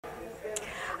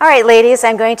All right, ladies,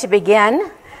 I'm going to begin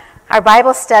our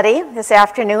Bible study this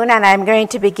afternoon, and I'm going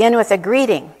to begin with a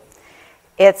greeting.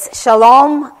 It's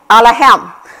Shalom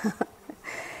Aleichem.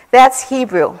 That's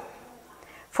Hebrew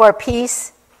for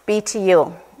peace be to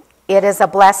you. It is a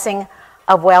blessing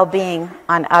of well-being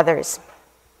on others.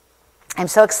 I'm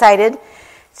so excited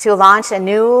to launch a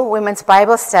new women's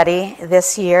Bible study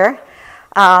this year.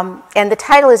 And the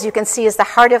title, as you can see, is The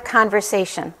Heart of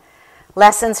Conversation,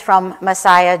 Lessons from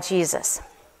Messiah Jesus.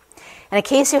 And in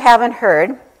case you haven't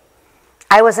heard,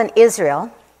 I was in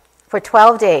Israel for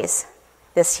 12 days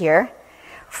this year,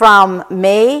 from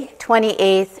May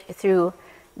 28th through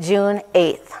June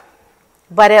 8th.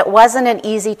 But it wasn't an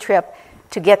easy trip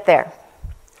to get there.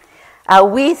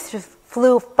 We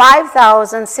flew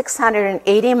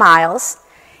 5,680 miles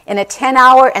in a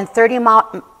 10-hour and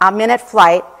 30-minute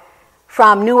flight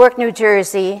from Newark, New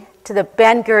Jersey to the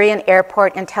Ben Gurion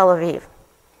Airport in Tel Aviv.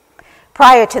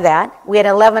 Prior to that, we had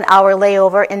an 11-hour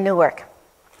layover in Newark.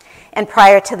 And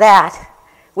prior to that,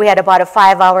 we had about a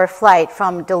 5-hour flight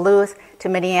from Duluth to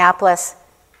Minneapolis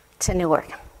to Newark.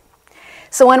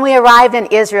 So when we arrived in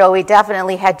Israel, we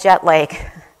definitely had jet lag.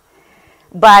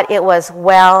 But it was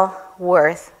well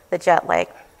worth the jet lag.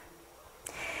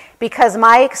 Because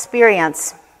my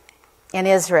experience in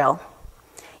Israel,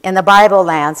 in the Bible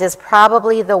lands, is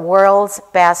probably the world's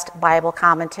best Bible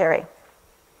commentary.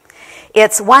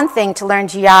 It's one thing to learn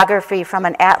geography from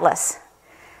an atlas,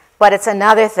 but it's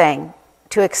another thing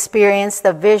to experience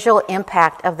the visual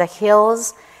impact of the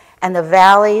hills and the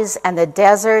valleys and the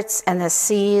deserts and the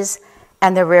seas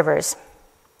and the rivers.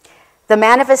 The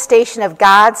manifestation of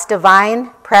God's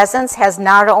divine presence has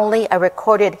not only a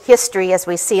recorded history, as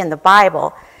we see in the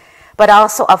Bible, but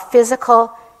also a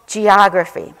physical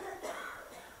geography.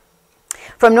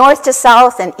 From north to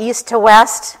south and east to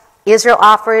west, Israel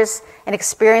offers an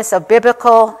experience of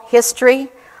biblical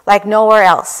history like nowhere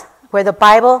else, where the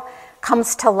Bible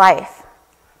comes to life,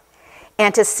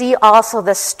 and to see also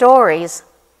the stories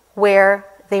where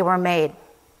they were made.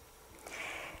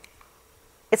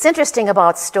 It's interesting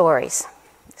about stories.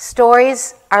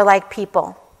 Stories are like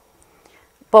people.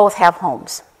 Both have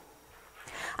homes.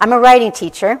 I'm a writing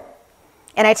teacher,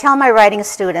 and I tell my writing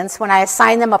students when I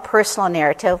assign them a personal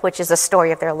narrative, which is a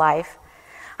story of their life,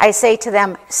 I say to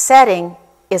them, setting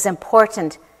is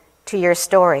important to your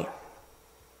story.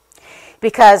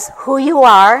 Because who you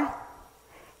are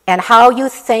and how you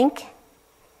think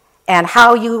and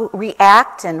how you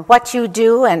react and what you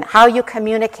do and how you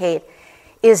communicate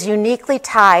is uniquely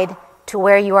tied to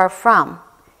where you are from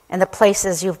and the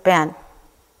places you've been.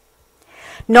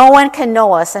 No one can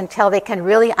know us until they can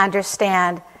really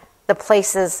understand the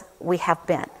places we have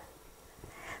been,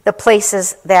 the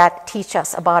places that teach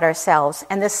us about ourselves.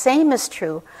 And the same is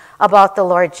true about the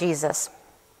Lord Jesus.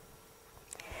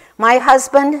 My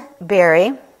husband,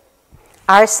 Barry,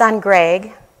 our son,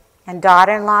 Greg, and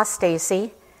daughter-in-law,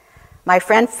 Stacy, my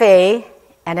friend, Faye,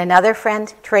 and another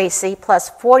friend, Tracy, plus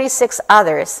 46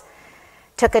 others,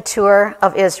 took a tour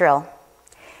of Israel.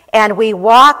 And we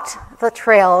walked the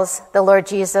trails the Lord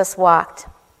Jesus walked.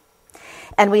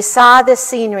 And we saw the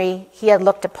scenery he had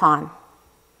looked upon.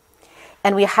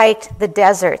 And we hiked the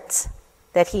deserts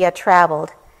that he had traveled.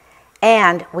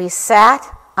 And we sat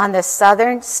on the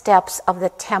southern steps of the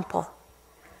temple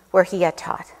where he had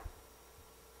taught.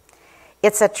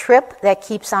 It's a trip that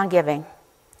keeps on giving.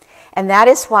 And that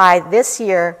is why this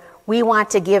year we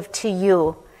want to give to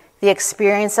you the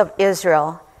experience of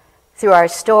Israel through our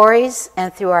stories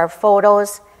and through our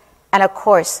photos and, of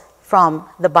course, from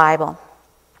the Bible.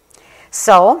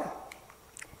 So,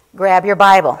 grab your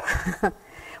Bible.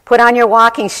 Put on your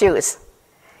walking shoes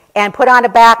and put on a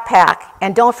backpack.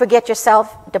 And don't forget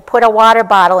yourself to put a water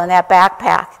bottle in that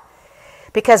backpack,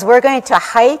 because we're going to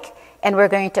hike and we're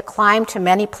going to climb to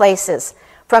many places,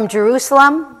 from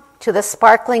Jerusalem to the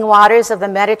sparkling waters of the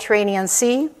Mediterranean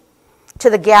Sea, to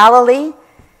the Galilee,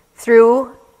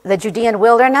 through the Judean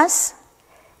wilderness,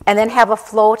 and then have a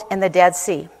float in the Dead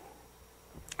Sea.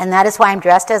 And that is why I'm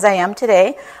dressed as I am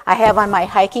today. I have on my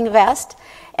hiking vest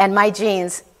and my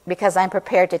jeans, because I'm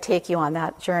prepared to take you on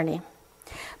that journey.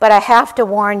 But I have to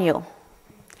warn you,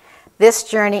 this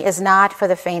journey is not for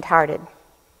the faint-hearted.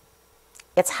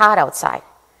 It's hot outside.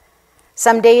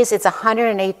 Some days it's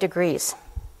 108 degrees.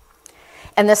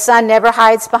 And the sun never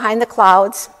hides behind the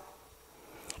clouds.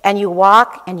 And you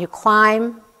walk and you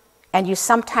climb and you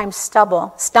sometimes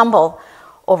stumble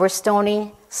over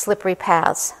stony, slippery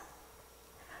paths.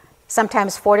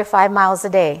 Sometimes 4 to 5 miles a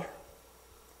day.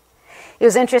 It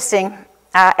was interesting.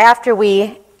 After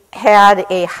we had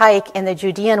a hike in the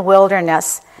Judean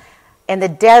wilderness, in the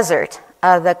desert,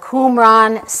 the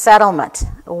Qumran settlement,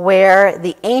 where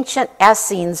the ancient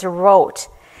Essenes wrote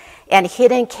and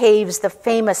hidden caves, the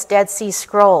famous Dead Sea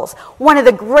Scrolls, one of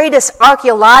the greatest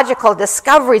archaeological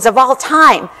discoveries of all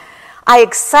time. I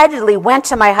excitedly went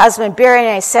to my husband, Barry, and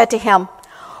I said to him,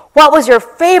 "What was your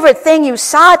favorite thing you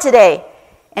saw today?"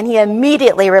 And he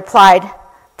immediately replied,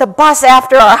 "The bus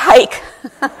after our hike."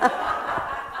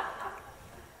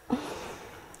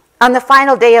 On the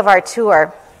final day of our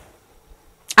tour,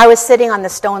 I was sitting on the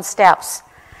stone steps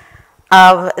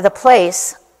of the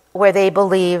place where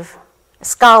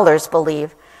scholars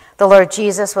believe, the Lord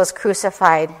Jesus was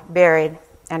crucified, buried,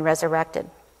 and resurrected.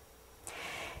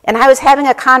 And I was having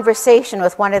a conversation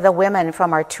with one of the women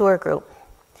from our tour group.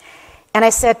 And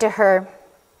I said to her,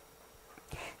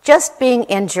 just being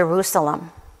in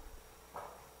Jerusalem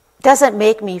doesn't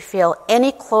make me feel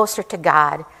any closer to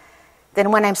God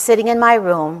than when I'm sitting in my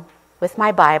room with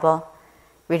my Bible,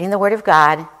 reading the Word of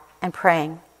God, and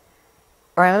praying.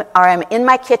 Or I'm in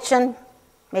my kitchen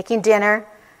making dinner,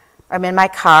 or I'm in my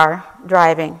car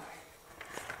driving.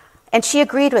 And she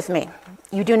agreed with me.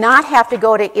 You do not have to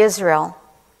go to Israel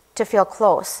to feel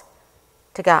close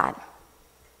to God.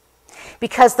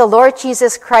 Because the Lord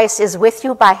Jesus Christ is with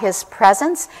you by his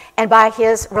presence and by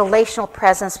his relational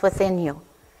presence within you.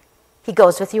 He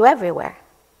goes with you everywhere.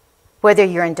 Whether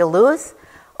you're in Duluth,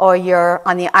 or you're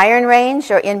on the Iron Range,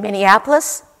 or in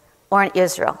Minneapolis, or in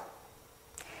Israel.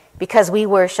 Because we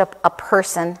worship a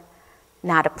person,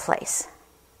 not a place.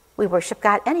 We worship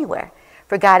God anywhere.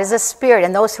 For God is a spirit,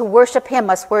 and those who worship him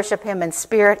must worship him in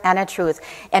spirit and in truth.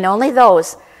 And only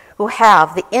those who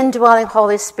have the indwelling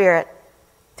Holy Spirit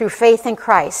through faith in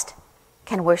Christ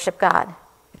can worship God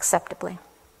acceptably.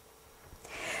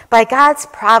 By God's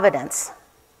providence,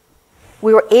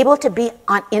 we were able to be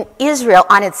in Israel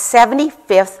on its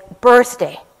 75th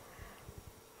birthday.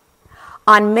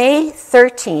 On May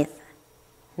 13th,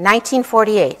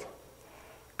 1948,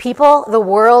 people the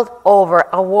world over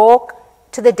awoke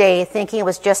to the day thinking it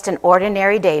was just an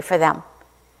ordinary day for them.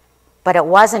 But it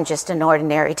wasn't just an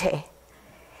ordinary day.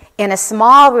 In a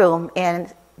small room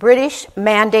in British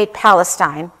Mandate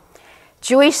Palestine,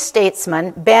 Jewish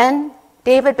statesman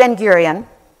David Ben-Gurion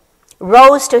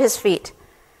rose to his feet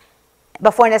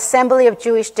before an assembly of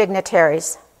Jewish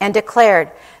dignitaries and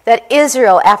declared that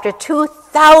Israel, after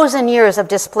 2,000 years of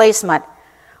displacement,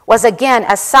 was again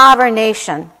a sovereign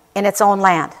nation in its own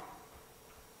land.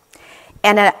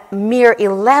 And a mere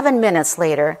 11 minutes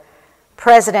later,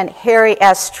 President Harry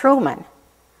S. Truman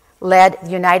led the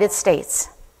United States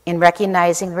in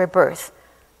recognizing the rebirth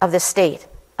of the state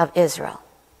of Israel.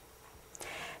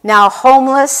 Now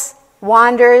homeless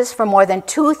wanderers for more than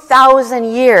 2,000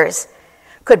 years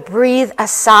could breathe a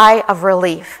sigh of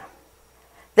relief.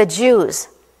 The Jews,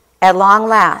 at long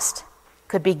last,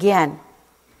 could begin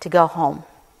to go home.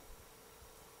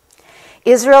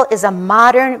 Israel is a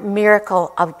modern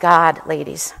miracle of God,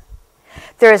 ladies.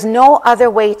 There is no other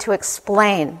way to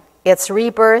explain its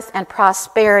rebirth and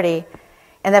prosperity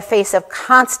in the face of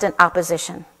constant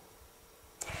opposition.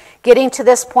 Getting to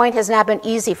this point has not been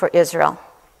easy for Israel,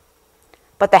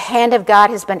 but the hand of God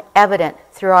has been evident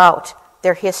throughout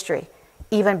their history,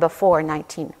 even before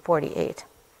 1948.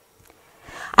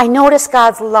 I notice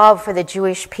God's love for the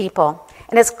Jewish people,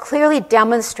 and it's clearly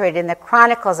demonstrated in the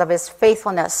chronicles of his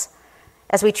faithfulness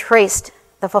as we traced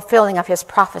the fulfilling of his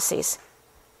prophecies.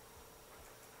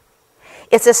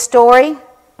 It's a story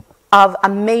of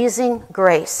amazing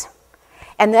grace.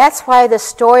 And that's why the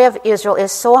story of Israel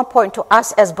is so important to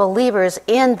us as believers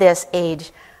in this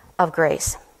age of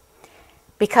grace.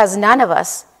 Because none of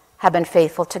us have been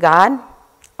faithful to God.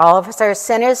 All of us are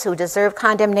sinners who deserve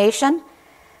condemnation.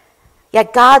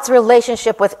 Yet God's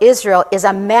relationship with Israel is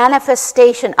a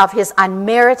manifestation of his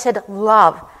unmerited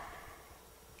love.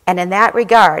 And in that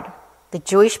regard, the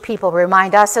Jewish people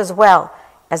remind us as well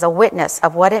as a witness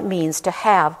of what it means to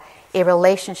have a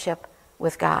relationship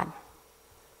with God.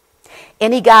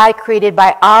 Any God created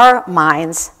by our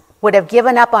minds would have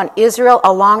given up on Israel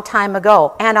a long time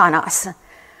ago, and on us,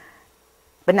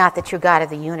 but not the true God of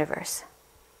the universe.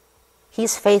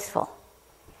 He's faithful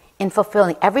in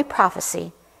fulfilling every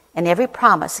prophecy and every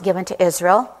promise given to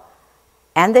Israel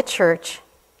and the church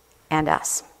and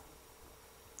us.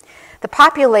 The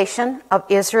population of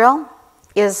Israel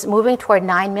is moving toward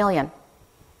 9 million,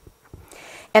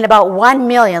 and about 1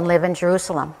 million live in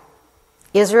Jerusalem.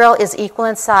 Israel is equal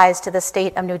in size to the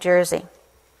state of New Jersey,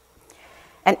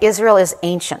 and Israel is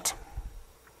ancient.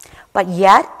 But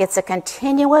yet, it's a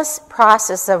continuous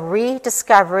process of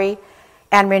rediscovery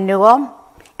and renewal,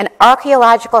 and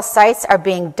archaeological sites are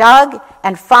being dug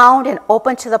and found and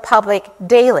open to the public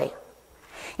daily.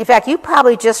 In fact, you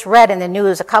probably just read in the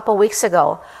news a couple weeks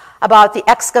ago about the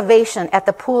excavation at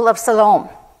the Pool of Siloam.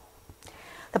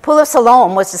 The Pool of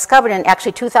Siloam was discovered in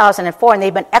actually 2004, and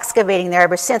they've been excavating there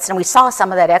ever since, and we saw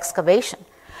some of that excavation.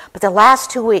 But the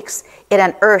last 2 weeks, it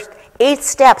unearthed 8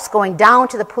 steps going down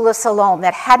to the Pool of Siloam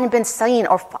that hadn't been seen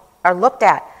or looked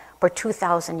at for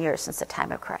 2,000 years since the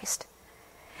time of Christ.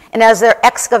 And as they're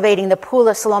excavating the Pool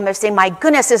of Siloam, they're saying, my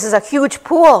goodness, this is a huge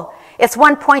pool. It's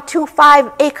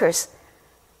 1.25 acres.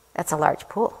 That's a large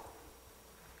pool.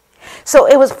 So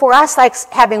it was for us like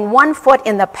having 1 foot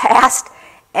in the past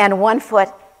and 1 foot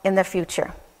in the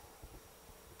future.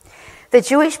 The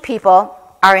Jewish people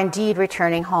are indeed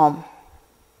returning home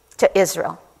to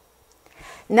Israel.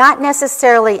 Not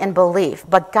necessarily in belief,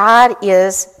 but God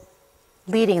is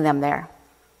leading them there.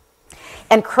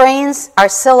 And cranes are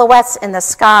silhouettes in the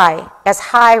sky as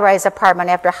high-rise apartment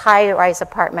after high-rise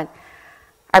apartment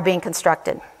are being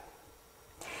constructed.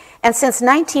 And since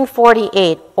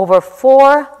 1948, over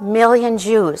 4 million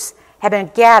Jews have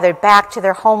been gathered back to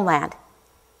their homeland.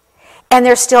 And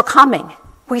they're still coming.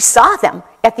 We saw them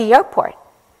at the airport.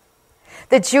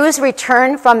 The Jews'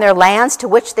 return from their lands to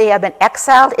which they have been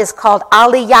exiled is called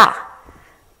aliyah.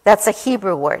 That's a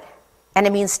Hebrew word. And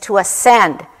it means to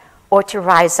ascend or to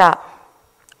rise up,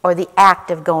 or the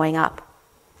act of going up.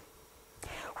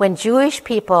 When Jewish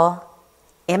people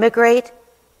immigrate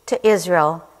to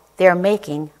Israel, they're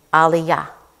making aliyah.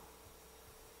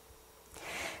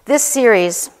 This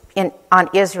series on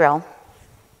Israel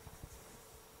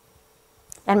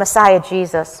and Messiah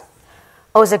Jesus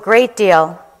owes a great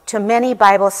deal to many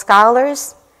Bible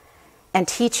scholars and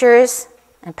teachers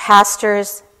and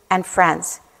pastors and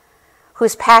friends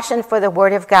whose passion for the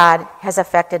Word of God has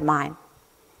affected mine.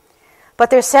 But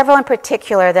there are several in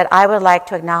particular that I would like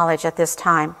to acknowledge at this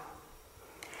time.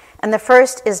 And the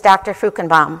first is Dr.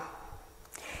 Frukenbaum.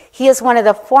 He is one of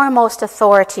the foremost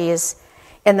authorities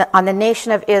on the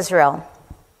nation of Israel,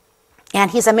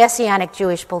 and he's a Messianic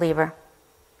Jewish believer.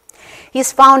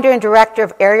 He's founder and director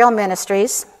of Ariel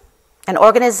Ministries, an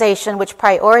organization which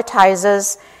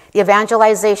prioritizes the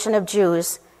evangelization of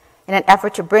Jews in an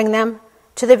effort to bring them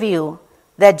to the view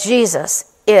that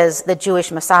Jesus is the Jewish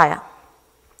Messiah.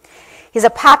 He's a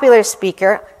popular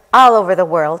speaker all over the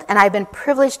world, and I've been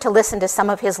privileged to listen to some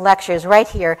of his lectures right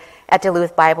here at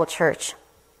Duluth Bible Church.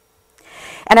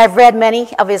 And I've read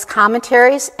many of his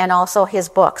commentaries and also his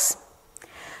books.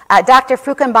 Dr.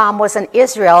 Frukenbaum was in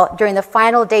Israel during the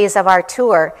final days of our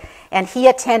tour, and he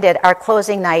attended our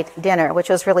closing night dinner, which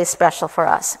was really special for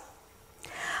us.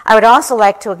 I would also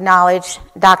like to acknowledge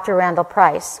Dr. Randall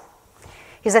Price.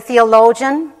 He's a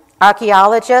theologian,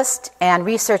 archaeologist, and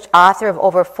research author of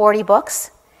over 40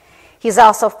 books. He's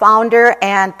also founder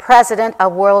and president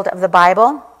of World of the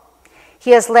Bible.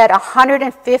 He has led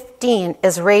 115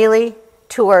 Israeli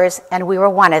tours, and we were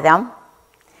one of them.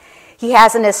 He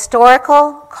has an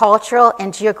historical, cultural,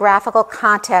 and geographical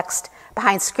context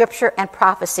behind scripture and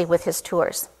prophecy with his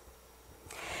tours.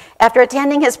 After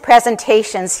attending his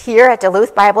presentations here at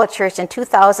Duluth Bible Church in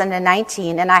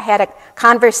 2019, and I had a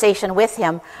conversation with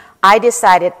him, I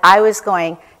decided I was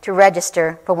going to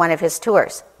register for one of his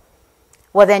tours.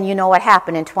 Well, then you know what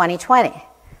happened in 2020.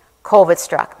 COVID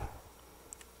struck,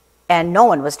 and no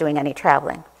one was doing any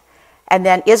traveling. And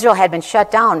then Israel had been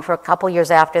shut down for a couple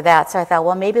years after that, so I thought,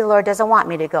 well, maybe the Lord doesn't want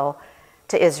me to go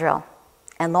to Israel.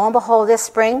 And lo and behold, this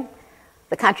spring,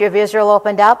 the country of Israel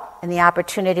opened up, and the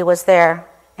opportunity was there,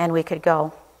 and we could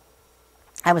go.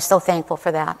 I was so thankful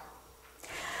for that.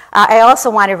 I also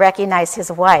want to recognize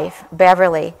his wife,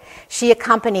 Beverly. She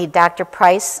accompanied Dr.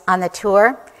 Price on the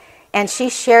tour, and she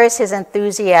shares his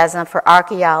enthusiasm for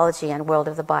archaeology and World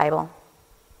of the Bible.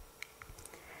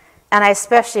 And I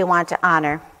especially want to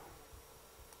honor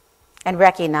and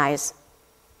recognize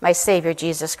my Savior,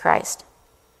 Jesus Christ.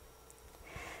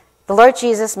 The Lord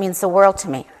Jesus means the world to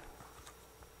me,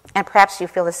 and perhaps you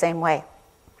feel the same way.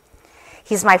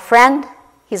 He's my friend,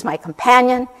 he's my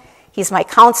companion, he's my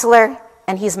counselor,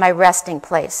 and he's my resting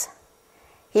place.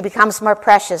 He becomes more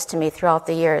precious to me throughout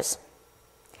the years.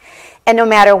 And no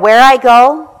matter where I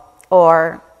go,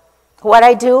 or what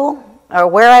I do, or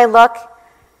where I look,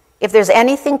 if there's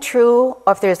anything true,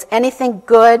 or if there's anything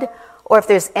good, or if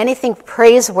there's anything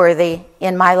praiseworthy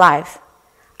in my life,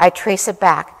 I trace it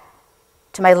back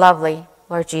to my lovely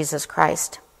Lord Jesus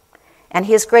Christ and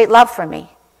his great love for me,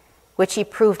 which he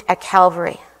proved at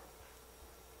Calvary.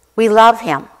 We love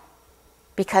him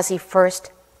because he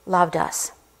first loved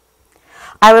us.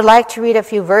 I would like to read a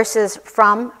few verses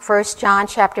from 1 John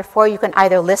chapter 4. You can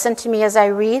either listen to me as I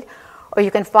read, or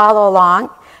you can follow along.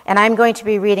 And I'm going to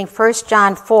be reading 1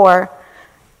 John 4,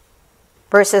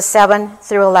 verses 7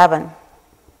 through 11.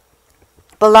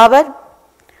 Beloved,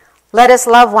 let us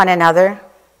love one another,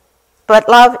 for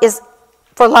love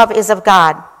is of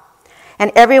God.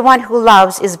 and everyone who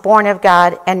loves is born of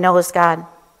God and knows God.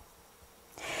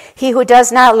 He who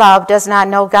does not love does not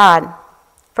know God,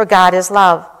 for God is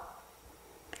love.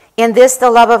 In this the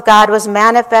love of God was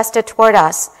manifested toward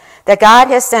us, that God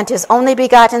has sent his only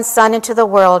begotten Son into the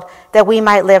world that we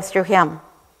might live through him.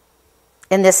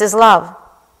 And this is love,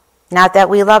 not that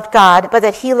we loved God, but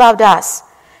that he loved us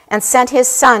and sent his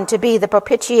Son to be the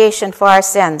propitiation for our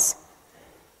sins.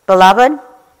 Beloved,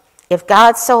 if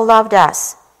God so loved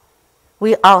us,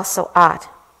 we also ought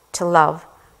to love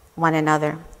one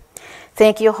another.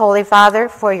 Thank you, Holy Father,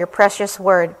 for your precious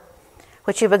word,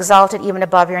 which you've exalted even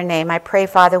above your name. I pray,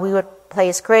 Father, we would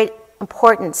place great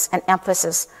importance and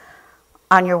emphasis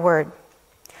on your word.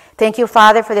 Thank you,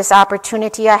 Father, for this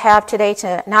opportunity I have today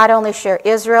to not only share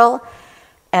Israel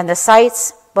and the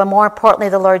sights, but more importantly,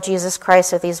 the Lord Jesus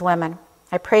Christ with these women.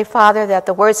 I pray, Father, that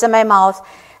the words of my mouth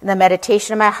and the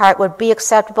meditation of my heart would be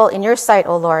acceptable in your sight,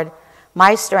 O Lord,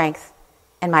 my strength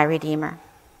and my Redeemer.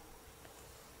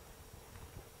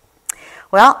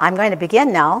 Well, I'm going to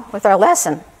begin now with our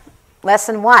lesson,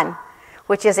 Lesson 1,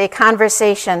 which is a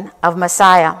conversation of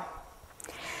Messiah.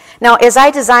 Now, as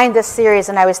I designed this series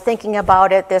and I was thinking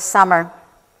about it this summer,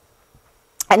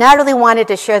 I not only wanted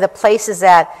to share the places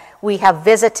that we have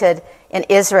visited in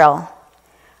Israel,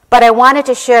 but I wanted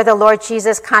to share the Lord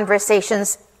Jesus'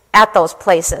 conversations at those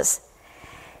places,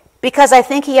 because I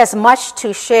think he has much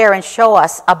to share and show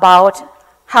us about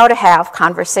how to have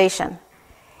conversation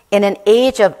in an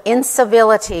age of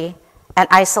incivility and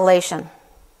isolation.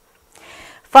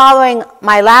 Following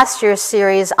my last year's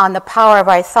series on the power of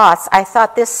our thoughts, I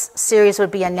thought this series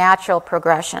would be a natural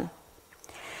progression,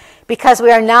 because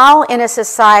we are now in a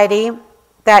society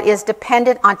that is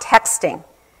dependent on texting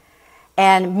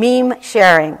and meme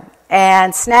sharing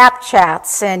and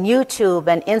Snapchats and YouTube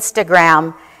and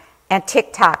Instagram and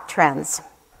TikTok trends.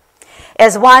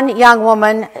 As one young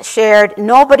woman shared,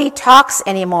 nobody talks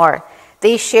anymore.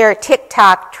 They share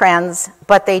TikTok trends,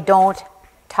 but they don't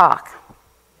talk.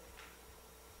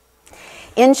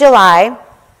 In July,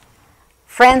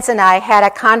 friends and I had a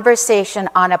conversation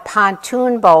on a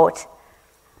pontoon boat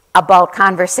about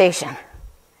conversation.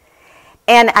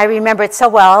 And I remember it so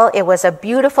well. It was a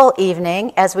beautiful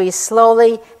evening as we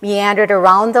slowly meandered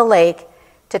around the lake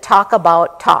to talk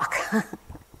about talk.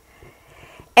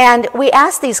 And we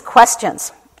asked these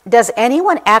questions. Does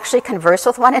anyone actually converse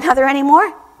with one another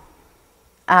anymore?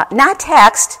 Not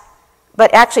text,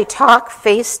 but actually talk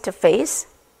face to face.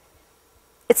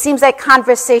 It seems like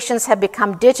conversations have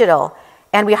become digital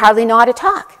and we hardly know how to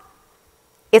talk.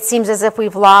 It seems as if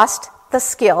we've lost the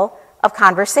skill of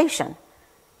conversation.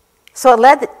 So it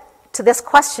led to this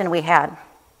question we had.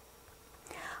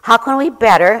 How can we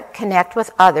better connect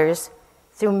with others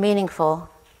through meaningful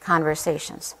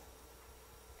conversations?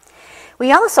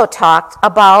 We also talked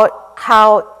about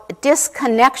how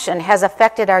disconnection has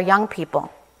affected our young people.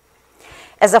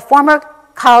 As a former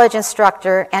college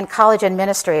instructor and college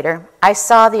administrator, I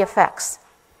saw the effects.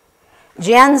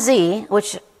 Gen Z,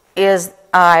 which is,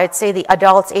 I'd say, the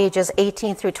adults ages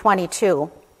 18 through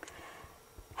 22,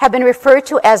 have been referred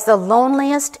to as the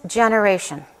loneliest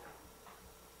generation.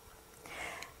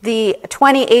 The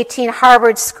 2018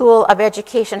 Harvard School of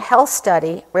Education Health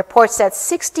Study reports that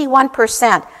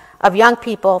 61% of young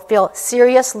people feel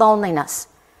serious loneliness,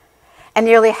 and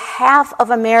nearly half of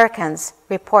Americans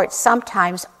report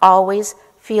sometimes always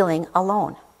feeling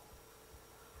alone.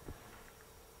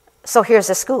 So here's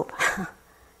the scoop.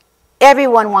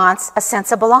 Everyone wants a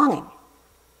sense of belonging.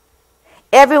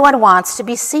 Everyone wants to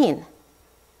be seen,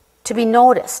 to be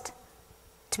noticed,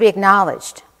 to be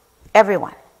acknowledged.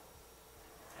 Everyone.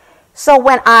 So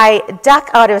when I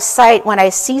duck out of sight, when I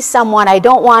see someone I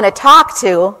don't want to talk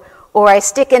to, or I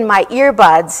stick in my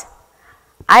earbuds,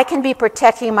 I can be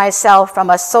protecting myself from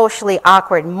a socially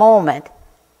awkward moment,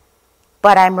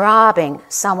 but I'm robbing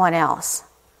someone else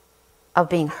of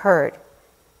being heard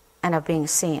and of being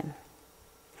seen.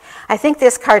 I think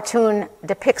this cartoon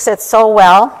depicts it so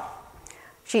well.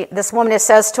 This woman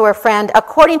says to her friend,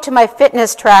 according to my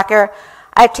fitness tracker,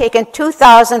 I've taken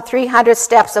 2,300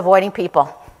 steps avoiding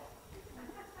people.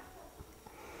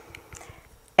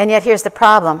 And yet here's the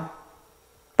problem.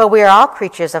 But we are all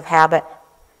creatures of habit.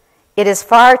 It is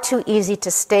far too easy to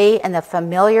stay in the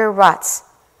familiar ruts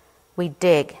we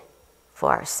dig for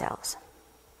ourselves.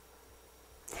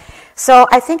 So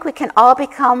I think we can all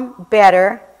become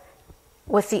better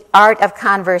with the art of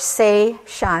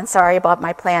conversation. Sorry about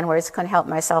my play on words, couldn't help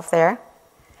myself there.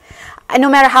 And no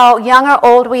matter how young or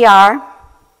old we are,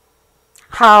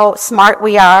 how smart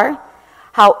we are,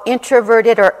 how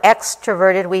introverted or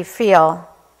extroverted we feel,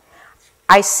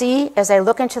 I see as I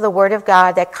look into the Word of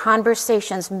God that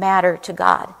conversations matter to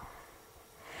God.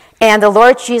 And the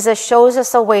Lord Jesus shows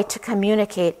us a way to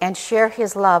communicate and share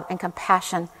his love and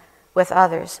compassion with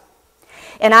others.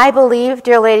 And I believe,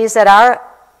 dear ladies, that our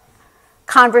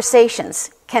conversations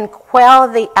can quell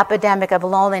the epidemic of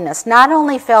loneliness, not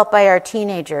only felt by our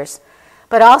teenagers,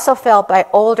 but also felt by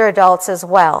older adults as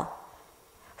well,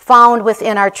 found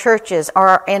within our churches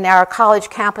or in our college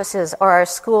campuses or our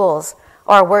schools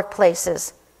or our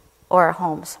workplaces or our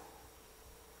homes.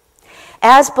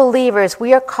 As believers,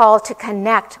 we are called to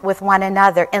connect with one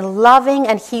another in loving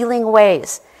and healing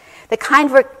ways, the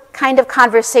kind of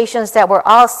conversations that we're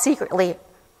all secretly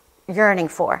yearning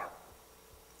for.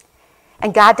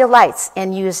 And God delights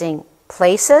in using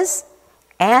places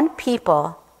and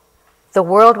people the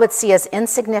world would see as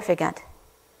insignificant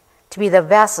to be the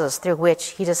vessels through which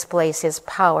he displays his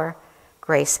power,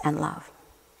 grace, and love.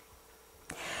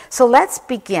 So let's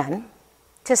begin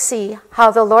to see how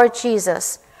the Lord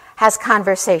Jesus has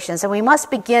conversations. And we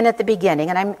must begin at the beginning.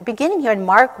 And I'm beginning here in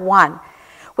Mark 1,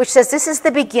 which says this is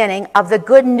the beginning of the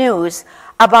good news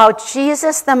about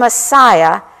Jesus the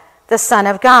Messiah, the Son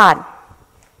of God.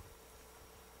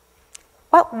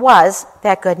 What was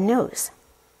that good news?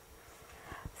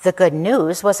 The good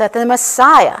news was that the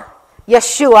Messiah,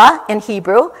 Yeshua in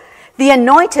Hebrew, the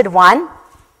anointed one,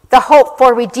 the hope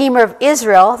for Redeemer of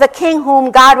Israel, the King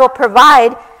whom God will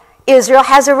provide Israel,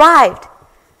 has arrived.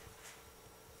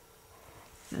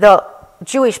 The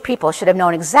Jewish people should have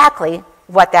known exactly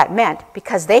what that meant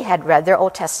because they had read their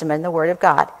Old Testament and the Word of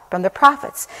God from the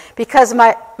prophets. Because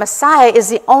Messiah is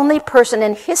the only person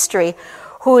in history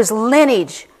whose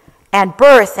lineage and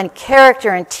birth and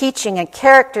character and teaching and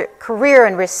character, career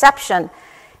and reception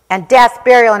and death,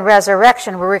 burial, and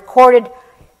resurrection were recorded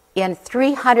in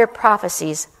 300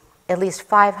 prophecies at least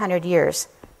 500 years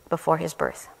before his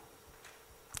birth.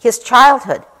 His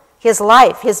childhood, his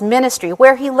life, his ministry,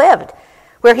 where he lived,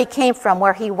 where he came from,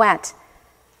 where he went,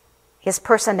 his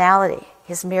personality,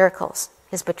 his miracles,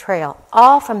 his betrayal,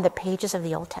 all from the pages of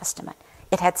the Old Testament.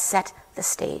 It had set the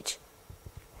stage.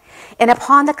 And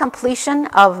upon the completion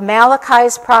of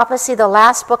Malachi's prophecy, the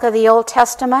last book of the Old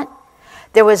Testament,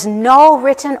 there was no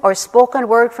written or spoken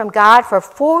word from God for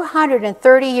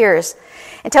 430 years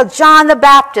until John the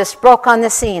Baptist broke on the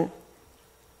scene.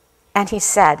 And he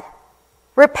said,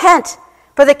 "Repent,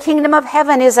 for the kingdom of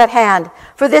heaven is at hand.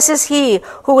 For this is he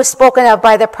who was spoken of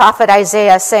by the prophet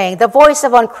Isaiah, saying, the voice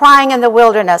of one crying in the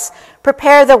wilderness,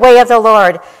 prepare the way of the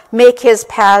Lord, make his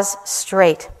paths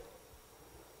straight."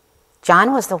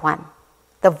 John was the one,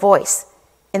 the voice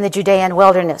in the Judean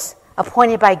wilderness,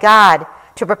 appointed by God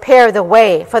to prepare the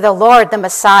way for the Lord, the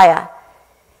Messiah.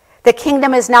 The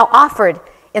kingdom is now offered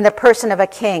in the person of a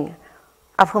king,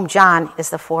 of whom John is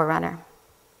the forerunner.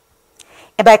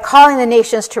 And by calling the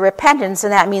nations to repentance,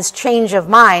 and that means change of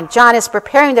mind, John is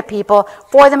preparing the people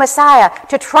for the Messiah,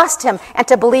 to trust him and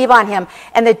to believe on him.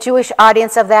 And the Jewish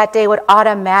audience of that day would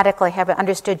automatically have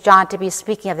understood John to be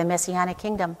speaking of the Messianic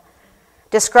kingdom,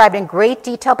 described in great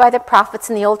detail by the prophets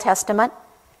in the Old Testament.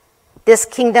 This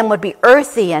kingdom would be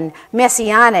earthy and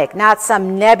messianic, not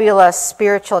some nebulous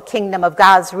spiritual kingdom of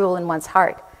God's rule in one's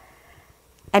heart.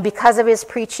 And because of his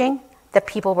preaching, the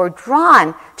people were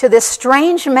drawn to this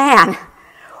strange man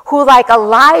who, like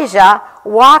Elijah,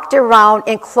 walked around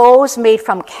in clothes made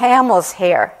from camel's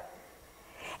hair.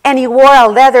 And he wore a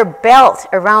leather belt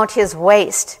around his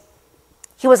waist.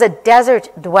 He was a desert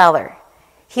dweller.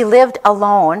 He lived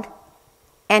alone,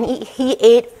 and he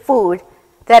ate food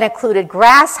that included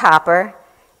grasshopper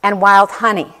and wild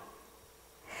honey.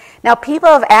 Now, people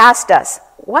have asked us,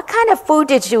 what kind of food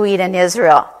did you eat in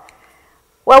Israel?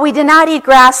 Well, we did not eat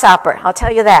grasshopper, I'll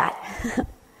tell you that.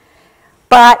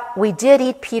 But we did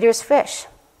eat Peter's fish,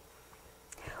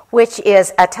 which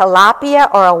is a tilapia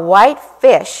or a white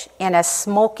fish in a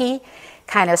smoky,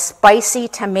 kind of spicy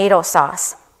tomato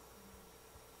sauce.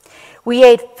 We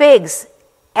ate figs,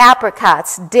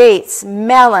 apricots, dates,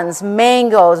 melons,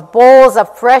 mangoes, bowls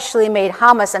of freshly made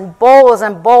hummus, and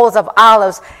bowls of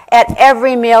olives at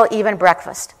every meal, even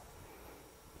breakfast.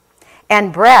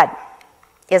 And bread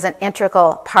is an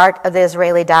integral part of the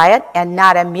Israeli diet, and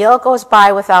not a meal goes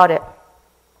by without it.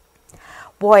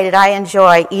 Boy, did I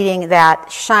enjoy eating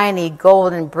that shiny,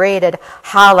 golden, braided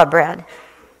challah bread.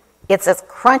 It's a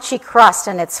crunchy crust,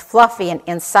 and it's fluffy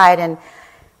inside, and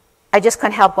I just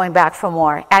couldn't help going back for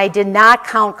more. And I did not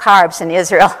count carbs in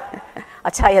Israel.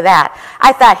 I'll tell you that.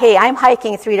 I thought, hey, I'm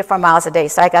hiking 3 to 4 miles a day,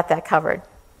 so I got that covered.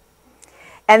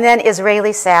 And then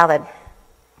Israeli salad.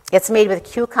 It's made with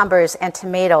cucumbers and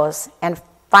tomatoes and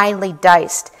finely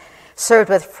diced,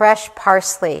 served with fresh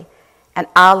parsley and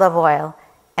olive oil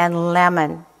and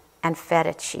lemon and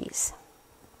feta cheese.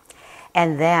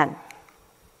 And then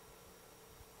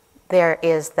there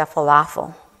is the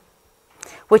falafel.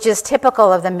 which is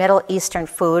typical of the Middle Eastern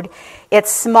food.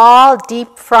 It's small,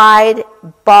 deep-fried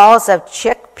balls of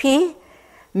chickpea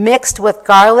mixed with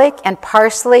garlic and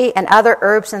parsley and other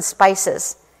herbs and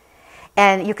spices.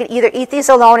 And you can either eat these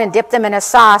alone and dip them in a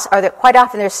sauce, or quite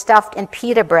often they're stuffed in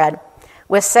pita bread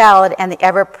with salad and the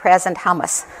ever-present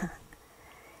hummus.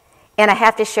 And I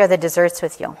have to share the desserts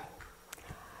with you.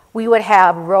 We would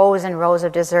have rows and rows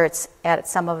of desserts at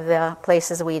some of the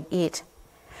places we'd eat.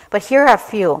 But here are a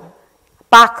few.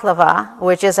 Baklava,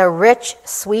 which is a rich,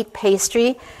 sweet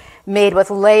pastry made with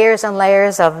layers and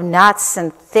layers of nuts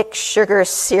and thick sugar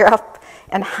syrup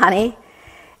and honey.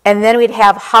 And then we'd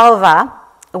have halva,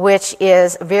 which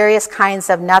is various kinds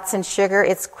of nuts and sugar.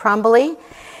 It's crumbly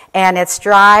and it's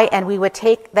dry, and we would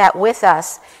take that with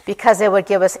us because it would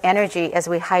give us energy as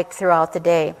we hiked throughout the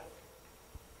day.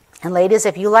 And ladies,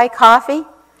 if you like coffee,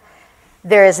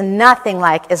 there is nothing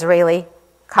like Israeli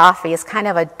coffee. It's kind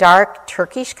of a dark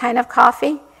Turkish kind of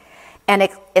coffee, and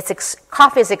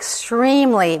coffee is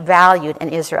extremely valued in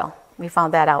Israel. We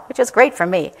found that out, which is great for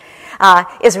me.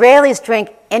 Israelis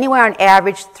drink anywhere on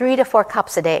average 3 to 4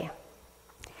 cups a day,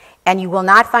 and you will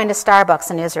not find a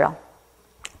Starbucks in Israel.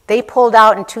 They pulled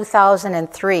out in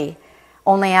 2003,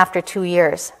 only after 2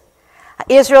 years.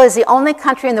 Israel is the only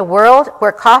country in the world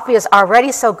where coffee is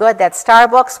already so good that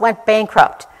Starbucks went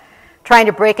bankrupt trying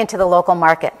to break into the local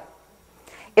market.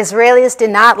 Israelis did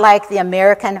not like the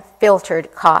American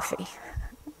filtered coffee.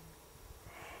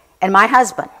 And my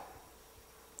husband,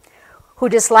 who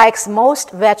dislikes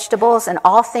most vegetables and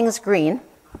all things green,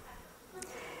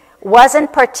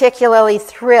 wasn't particularly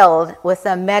thrilled with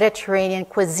the Mediterranean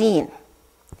cuisine.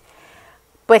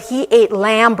 But he ate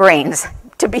lamb brains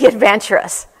to be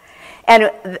adventurous.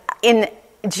 And in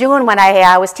June, when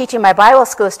I was teaching my Bible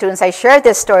school students, I shared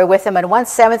this story with him, and one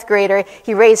 7th grader,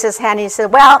 he raised his hand and he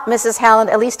said, "Well, Mrs. Helen,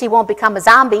 at least he won't become a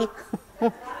zombie."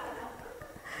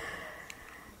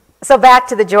 So back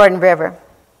to the Jordan River.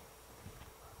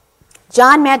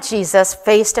 John met Jesus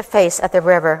face to face at the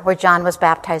river where John was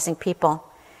baptizing people.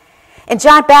 And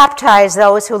John baptized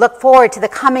those who looked forward to the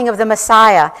coming of the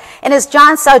Messiah. And as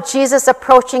John saw Jesus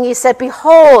approaching, he said,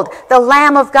 "Behold, the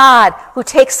Lamb of God who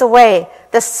takes away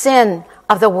the sin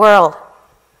of the world."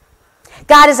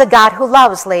 God is a God who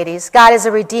loves, ladies. God is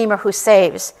a Redeemer who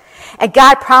saves. And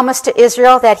God promised to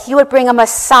Israel that he would bring a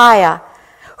Messiah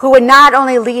who would not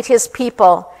only lead his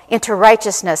people into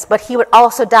righteousness, but he would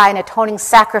also die an atoning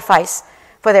sacrifice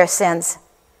for their sins.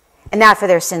 And not for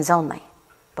their sins only,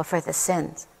 but for the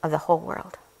sins of the whole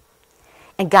world.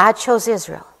 And God chose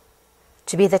Israel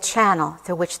to be the channel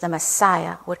through which the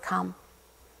Messiah would come.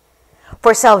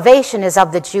 For salvation is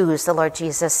of the Jews, the Lord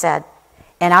Jesus said,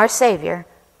 and our Savior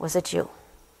was a Jew.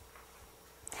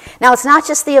 Now, it's not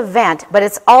just the event, but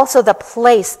it's also the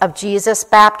place of Jesus'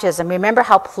 baptism. Remember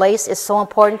how place is so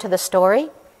important to the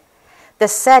story? The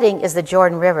setting is the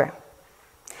Jordan River.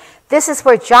 This is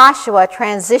where Joshua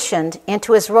transitioned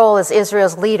into his role as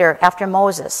Israel's leader after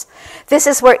Moses. This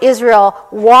is where Israel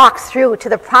walked through to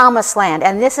the promised land,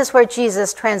 and this is where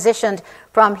Jesus transitioned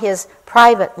from his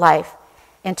private life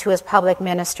into his public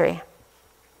ministry.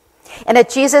 And at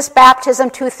Jesus' baptism,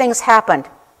 2 things happened.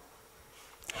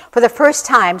 For the first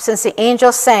time since the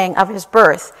angel sang of his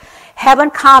birth,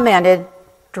 heaven commented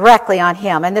directly on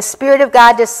him, and the Spirit of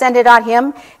God descended on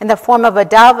him in the form of a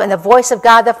dove, and the voice of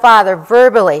God the Father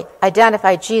verbally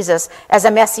identified Jesus as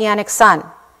a Messianic Son.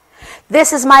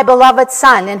 "This is my beloved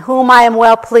Son, in whom I am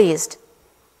well pleased,"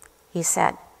 he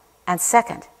said. And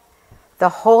second, the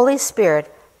Holy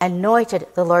Spirit anointed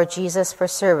the Lord Jesus for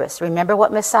service. Remember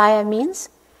what Messiah means?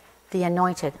 The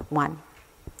anointed one.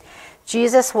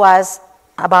 Jesus was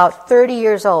about 30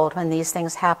 years old when these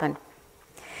things happened.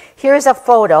 Here's a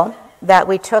photo that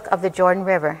we took of the Jordan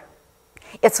River.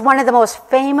 It's one of the most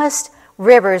famous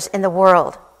rivers in the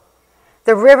world.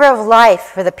 The river of life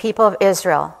for the people of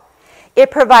Israel. It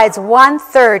provides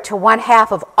 1/3 to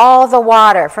 1/2 of all the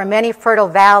water for many fertile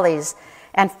valleys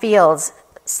and fields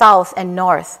south and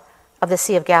north of the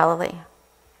Sea of Galilee.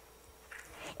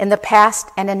 In the past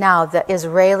and in now, the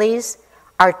Israelis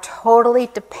are totally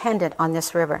dependent on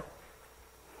this river.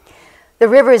 The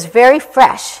river is very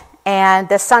fresh, and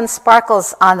the sun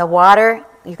sparkles on the water.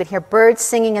 You can hear birds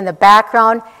singing in the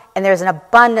background, and there's an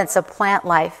abundance of plant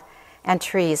life and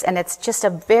trees, and it's just a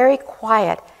very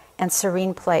quiet and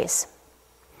serene place.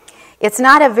 It's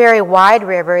not a very wide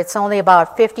river. It's only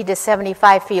about 50 to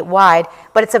 75 feet wide,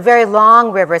 but it's a very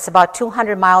long river. It's about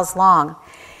 200 miles long,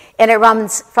 and it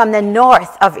runs from the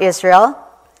north of Israel,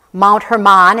 Mount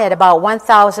Hermon at about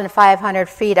 1,500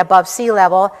 feet above sea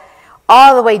level,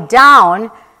 all the way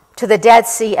down to the Dead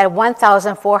Sea at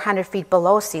 1,400 feet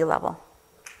below sea level.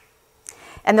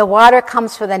 And the water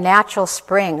comes from the natural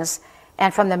springs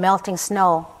and from the melting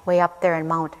snow way up there in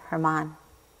Mount Hermon.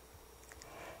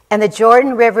 And the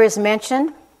Jordan River is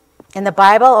mentioned in the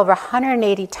Bible over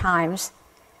 180 times.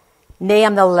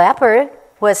 Nahum the leper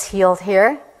was healed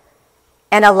here.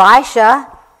 And Elisha,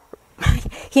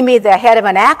 he made the head of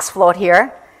an axe float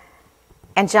here.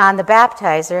 And John the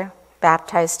Baptizer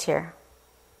baptized here.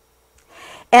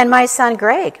 And my son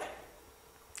Greg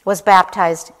was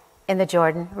baptized in the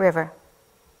Jordan River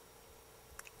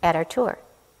at our tour.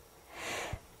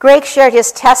 Greg shared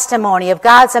his testimony of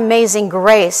God's amazing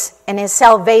grace and his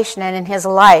salvation and in his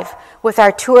life with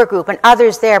our tour group, and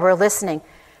others there were listening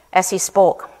as he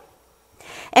spoke.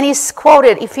 And he's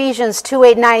quoted Ephesians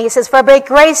 2:8-9. He says, "For by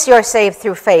grace you are saved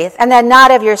through faith, and that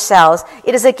not of yourselves.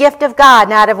 It is a gift of God,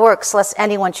 not of works, lest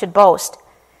anyone should boast."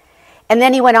 And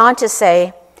then he went on to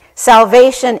say,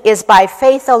 "Salvation is by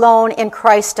faith alone in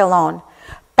Christ alone.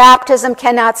 Baptism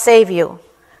cannot save you.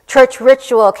 Church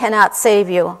ritual cannot save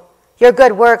you. Your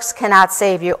good works cannot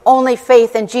save you. Only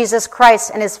faith in Jesus Christ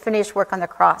and his finished work on the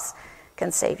cross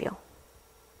can save you."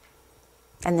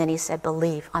 And then he said,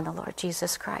 "Believe on the Lord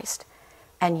Jesus Christ,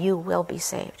 and you will be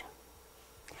saved."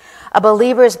 A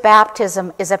believer's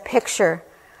baptism is a picture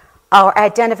or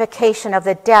identification of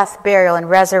the death, burial, and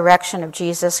resurrection of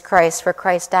Jesus Christ. For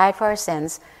Christ died for our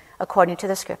sins, according to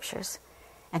the Scriptures.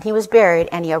 And he was buried,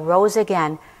 and he arose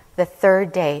again the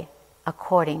third day,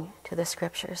 according to the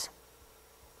Scriptures.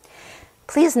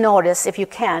 Please notice, if you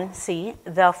can see,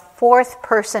 the fourth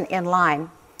person in line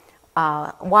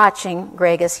watching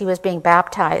Greg as he was being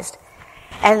baptized.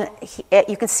 And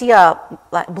you can see a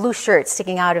blue shirt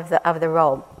sticking out of the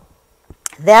robe.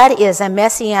 That is a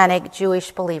Messianic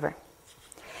Jewish believer.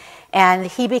 And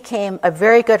he became a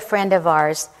very good friend of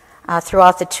ours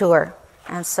throughout the tour.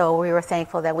 And so we were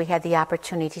thankful that we had the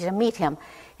opportunity to meet him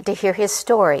and to hear his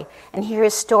story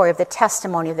of the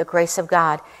testimony of the grace of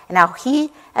God, and how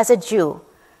he, as a Jew,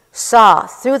 saw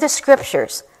through the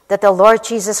Scriptures that the Lord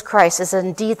Jesus Christ is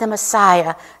indeed the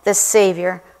Messiah, the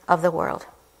Savior of the world.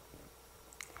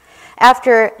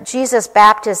 After Jesus'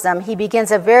 baptism, he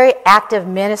begins a very active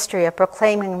ministry of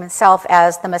proclaiming himself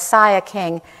as the Messiah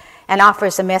King and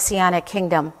offers the Messianic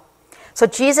kingdom. So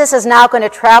Jesus is now going to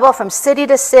travel from city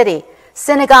to city,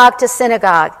 synagogue to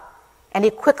synagogue, and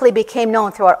he quickly became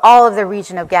known throughout all of the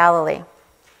region of Galilee.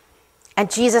 And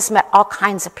Jesus met all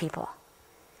kinds of people.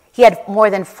 He had more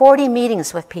than 40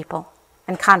 meetings with people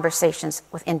and conversations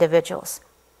with individuals.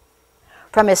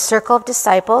 From his circle of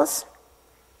disciples,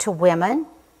 to women,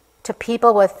 to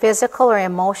people with physical or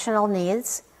emotional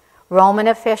needs, Roman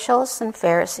officials and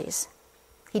Pharisees.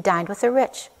 He dined with the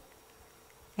rich,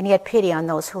 and he had pity on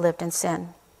those who lived in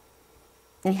sin.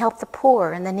 And he helped the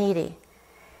poor and the needy.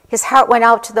 His heart went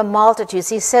out to the multitudes.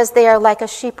 He says they are like a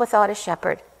sheep without a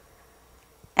shepherd.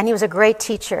 And he was a great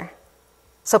teacher.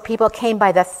 So people came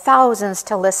by the thousands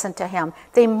to listen to him.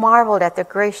 They marveled at the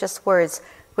gracious words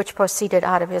which proceeded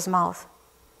out of his mouth.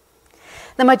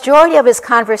 The majority of his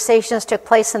conversations took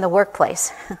place in the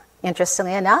workplace,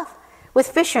 interestingly enough, with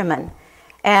fishermen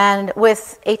and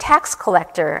with a tax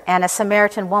collector and a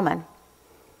Samaritan woman.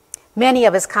 Many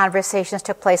of his conversations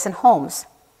took place in homes,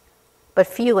 but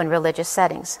few in religious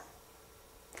settings.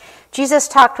 Jesus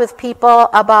talked with people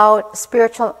about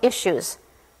spiritual issues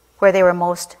where they were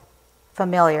most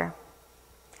familiar.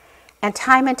 And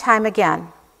time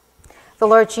again, the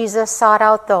Lord Jesus sought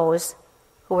out those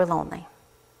who were lonely,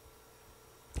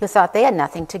 who thought they had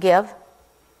nothing to give.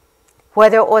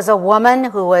 Whether it was a woman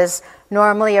who was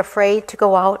normally afraid to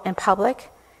go out in public,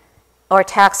 or a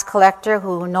tax collector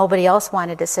who nobody else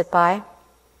wanted to sit by.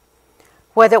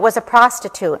 Whether it was a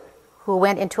prostitute who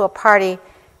went into a party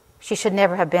she should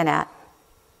never have been at.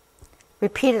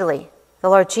 Repeatedly, the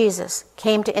Lord Jesus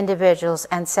came to individuals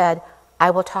and said,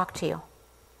 "I will talk to you."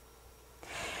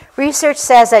 Research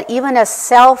says that even a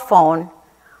cell phone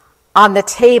on the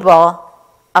table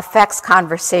affects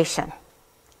conversation.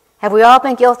 Have we all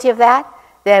been guilty of that?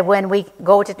 That when we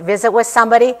go to visit with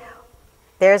somebody,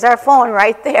 there's our phone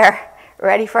right there,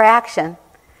 ready for action.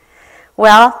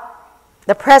 Well,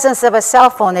 the presence of a cell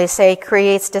phone, they say,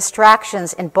 creates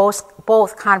distractions in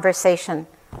both conversation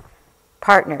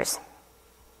partners.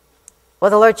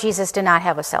 Well, the Lord Jesus did not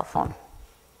have a cell phone.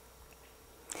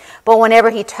 But whenever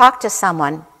he talked to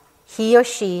someone, he or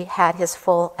she had his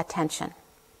full attention.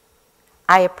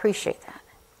 I appreciate that.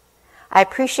 I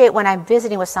appreciate when I'm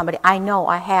visiting with somebody, I know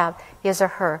I have his or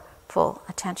her full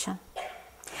attention.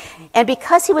 And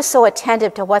because he was so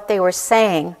attentive to what they were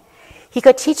saying, he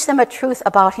could teach them a truth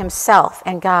about himself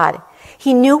and God.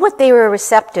 He knew what they were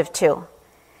receptive to.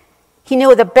 He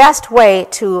knew the best way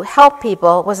to help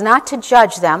people was not to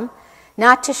judge them,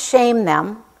 not to shame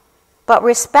them, but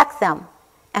respect them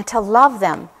and to love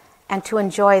them and to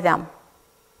enjoy them.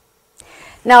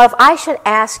 Now, if I should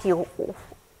ask you,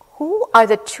 who are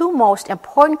the two most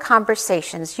important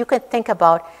conversations you could think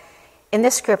about in the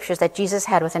scriptures that Jesus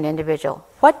had with an individual?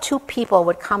 What two people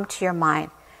would come to your mind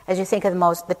as you think of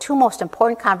the two most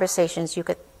important conversations you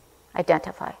could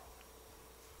identify?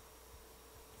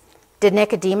 Did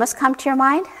Nicodemus come to your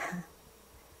mind?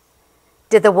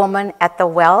 Did the woman at the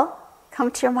well come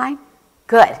to your mind?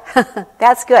 Good.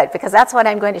 That's good, because that's what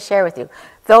I'm going to share with you.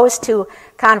 Those two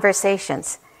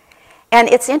conversations. And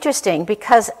it's interesting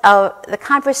because the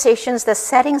conversations, the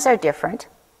settings are different.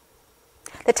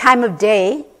 The time of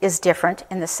day is different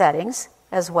in the settings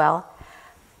as well.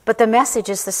 But the message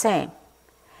is the same.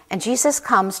 And Jesus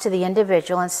comes to the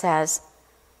individual and says,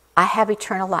 I have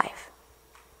eternal life.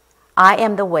 I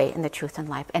am the way and the truth and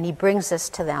life. And he brings this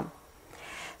to them.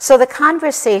 So the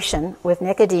conversation with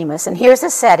Nicodemus, and here's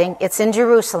the setting. It's in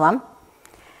Jerusalem,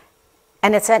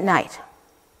 and it's at night.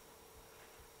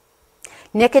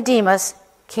 Nicodemus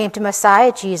came to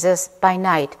Messiah Jesus by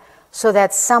night so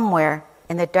that somewhere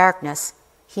in the darkness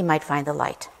he might find the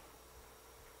light.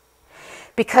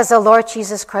 Because the Lord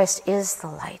Jesus Christ is the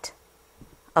light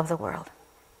of the world.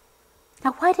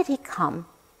 Now, why did he come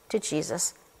to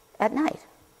Jesus at night?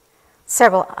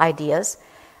 Several ideas.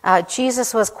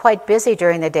 Jesus was quite busy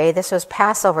during the day. This was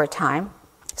Passover time.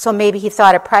 So maybe he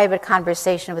thought a private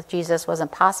conversation with Jesus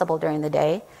wasn't possible during the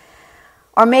day.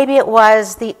 Or maybe it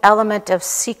was the element of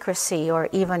secrecy or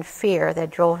even fear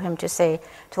that drove him to say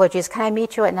to Lord Jesus, can I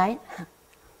meet you at night?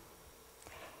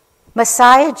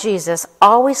 Messiah Jesus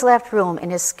always left room in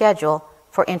his schedule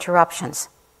for interruptions.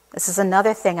 This is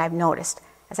another thing I've noticed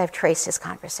as I've traced his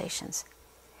conversations.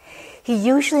 He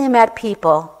usually met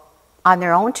people on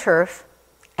their own turf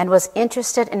and was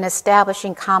interested in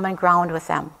establishing common ground with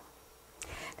them.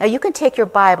 Now you can take your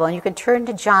Bible and you can turn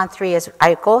to John 3 as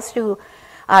I go through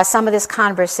some of this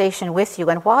conversation with you.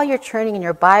 And while you're turning in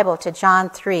your Bible to John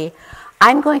 3,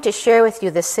 I'm going to share with you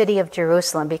the city of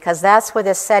Jerusalem because that's where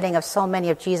the setting of so many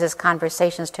of Jesus'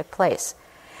 conversations took place.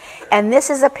 And this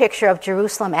is a picture of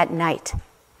Jerusalem at night.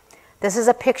 This is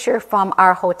a picture from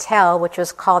our hotel, which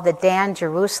was called the Dan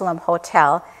Jerusalem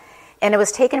Hotel, and it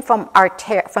was taken from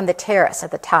the terrace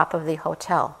at the top of the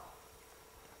hotel.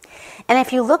 And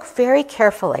if you look very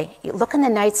carefully, you look in the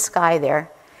night sky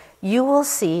there, you will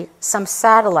see some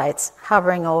satellites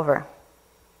hovering over.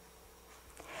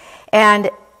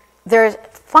 And they're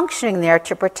functioning there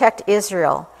to protect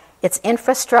Israel, its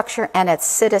infrastructure and its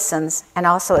citizens, and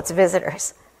also its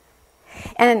visitors.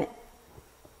 And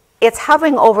it's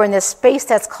hovering over in this space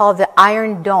that's called the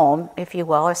Iron Dome, if you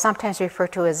will, or sometimes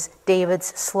referred to as David's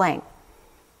Sling.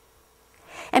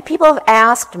 And people have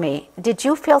asked me, did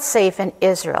you feel safe in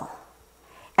Israel?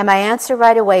 And my answer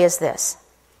right away is this: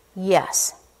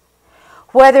 yes.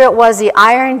 Whether it was the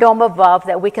Iron Dome above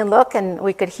that we can look and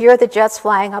we could hear the jets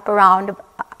flying up around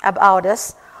about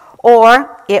us,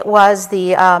 or it was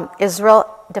the Israel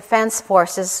Defense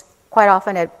Forces, quite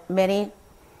often at many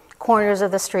corners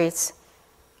of the streets,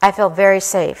 I feel very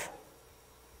safe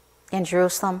in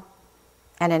Jerusalem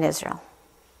and in Israel.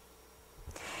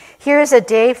 Here is a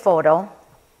day photo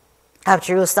of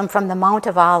Jerusalem from the Mount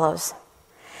of Olives.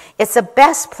 It's the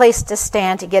best place to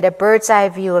stand to get a bird's eye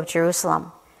view of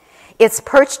Jerusalem. It's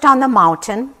perched on the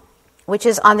mountain, which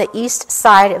is on the east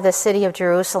side of the city of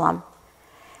Jerusalem,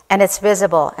 and it's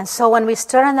visible. And so when we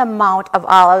stood on the Mount of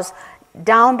Olives,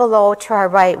 down below to our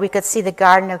right, we could see the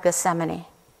Garden of Gethsemane.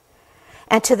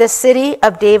 And to the city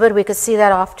of David, we could see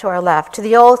that off to our left. To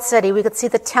the old city, we could see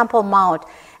the Temple Mount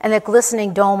and the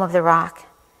glistening dome of the rock,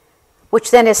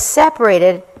 which then is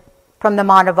separated from the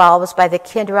Mount of Olives by the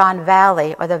Kidron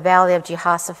Valley, or the Valley of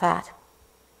Jehoshaphat.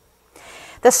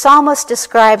 The psalmist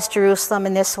describes Jerusalem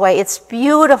in this way: it's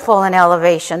beautiful in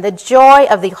elevation, the joy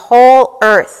of the whole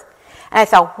earth. And I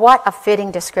thought, what a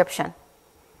fitting description.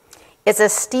 It's a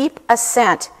steep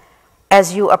ascent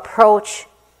as you approach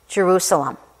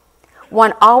Jerusalem.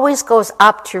 One always goes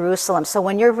up Jerusalem. So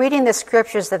when you're reading the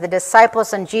scriptures that the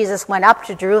disciples and Jesus went up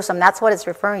to Jerusalem, that's what it's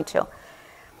referring to.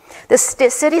 The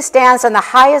city stands on the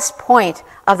highest point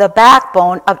of the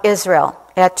backbone of Israel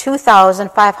at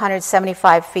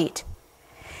 2,575 feet.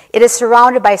 It is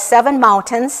surrounded by 7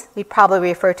 mountains. We probably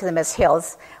refer to them as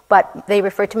hills, but they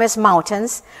refer to them as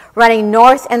mountains, running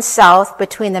north and south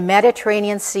between the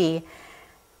Mediterranean Sea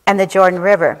and the Jordan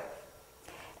River.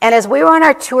 And as we were on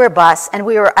our tour bus and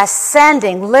we were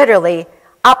ascending literally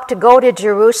up to go to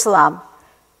Jerusalem,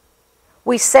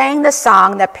 we sang the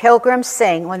song that pilgrims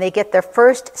sing when they get their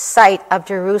first sight of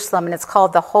Jerusalem, and it's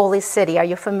called the Holy City. Are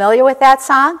you familiar with that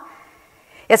song?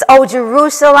 It's, "Oh,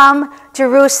 Jerusalem,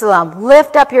 Jerusalem,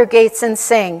 lift up your gates and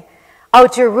sing. O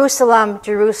Jerusalem,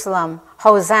 Jerusalem,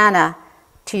 Hosanna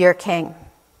to your King.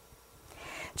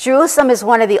 Jerusalem is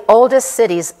one of the oldest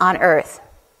cities on earth.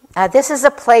 This is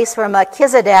a place where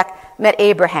Melchizedek met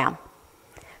Abraham.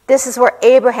 This is where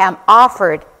Abraham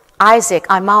offered Isaac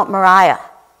on Mount Moriah.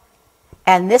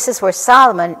 And this is where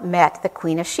Solomon met the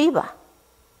Queen of Sheba.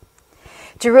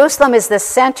 Jerusalem is the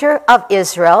center of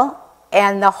Israel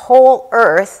and the whole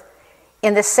earth,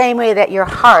 in the same way that your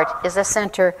heart is the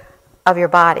center of your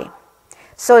body.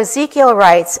 So Ezekiel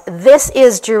writes, "This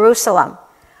is Jerusalem.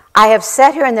 I have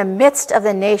set her in the midst of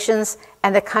the nations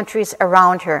and the countries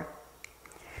around her."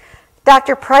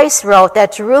 Dr. Price wrote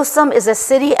that Jerusalem is a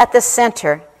city at the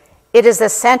center. It is the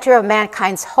center of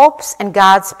mankind's hopes and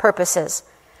God's purposes.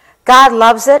 God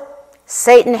loves it.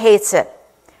 Satan hates it.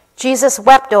 Jesus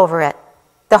wept over it.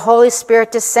 The Holy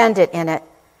Spirit descended in it.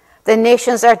 The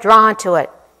nations are drawn to it,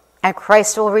 and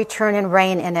Christ will return and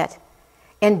reign in it.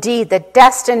 Indeed, the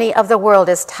destiny of the world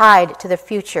is tied to the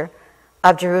future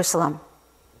of Jerusalem.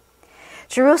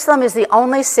 Jerusalem is the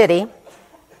only city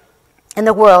in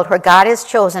the world where God has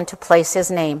chosen to place his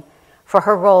name for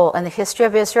her role in the history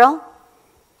of Israel,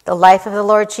 the life of the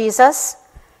Lord Jesus,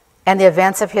 and the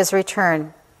events of his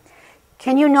return.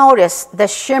 Can you notice the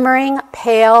shimmering,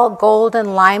 pale,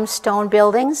 golden limestone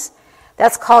buildings?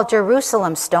 That's called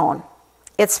Jerusalem stone.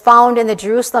 It's found in the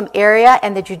Jerusalem area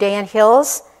and the Judean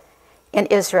hills in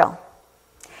Israel.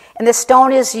 And the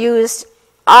stone is used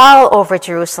all over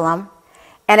Jerusalem,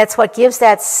 and it's what gives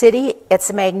that city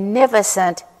its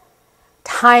magnificent,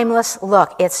 timeless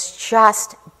look. It's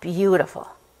just beautiful.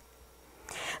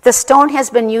 The stone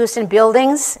has been used in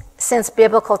buildings since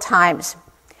biblical times,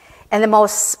 and the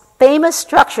most famous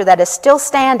structure that is still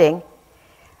standing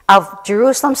of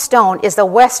Jerusalem stone is the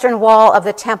western wall of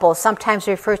the temple, sometimes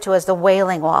referred to as the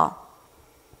Wailing Wall.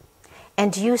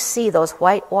 And do you see those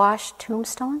whitewashed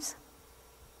tombstones?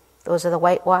 Those are the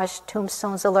whitewashed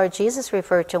tombstones the Lord Jesus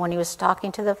referred to when he was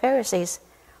talking to the Pharisees.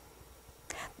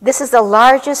 This is the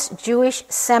largest Jewish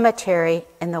cemetery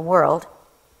in the world.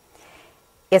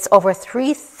 It's over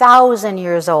 3,000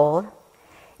 years old.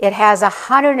 It has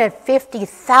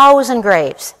 150,000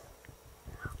 graves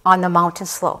on the mountain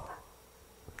slope.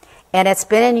 And it's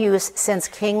been in use since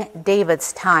King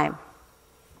David's time.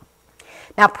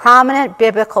 Now, prominent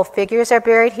biblical figures are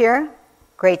buried here.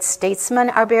 Great statesmen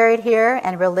are buried here,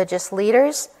 and religious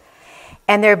leaders.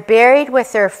 And they're buried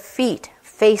with their feet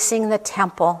facing the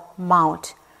Temple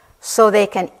Mount, so they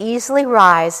can easily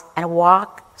rise and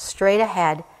walk straight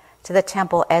ahead to the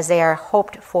temple as they are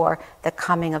hoped for the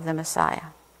coming of the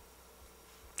Messiah.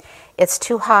 It's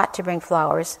too hot to bring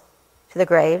flowers to the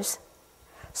graves,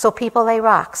 so people lay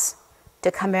rocks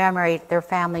to commemorate their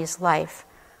family's life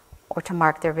or to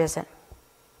mark their visit.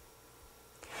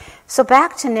 So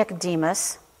back to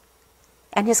Nicodemus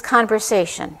and his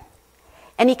conversation.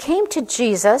 And he came to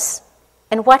Jesus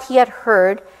and what he had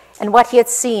heard and what he had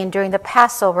seen during the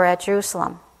Passover at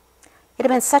Jerusalem. It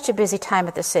had been such a busy time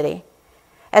at the city,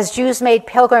 as Jews made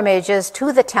pilgrimages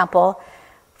to the temple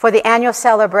for the annual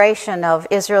celebration of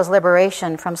Israel's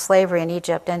liberation from slavery in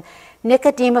Egypt. And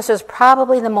Nicodemus was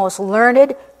probably the most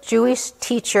learned Jewish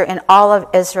teacher in all of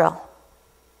Israel.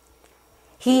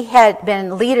 He had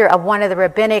been leader of one of the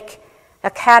rabbinic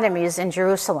academies in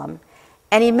Jerusalem,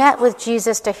 and he met with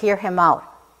Jesus to hear him out.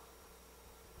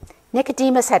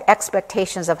 Nicodemus had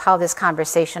expectations of how this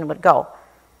conversation would go.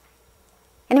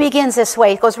 And he begins this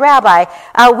way. He goes, "Rabbi,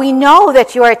 we know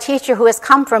that you are a teacher who has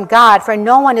come from God, for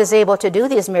no one is able to do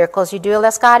these miracles you do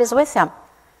unless God is with him."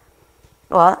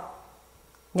 Well,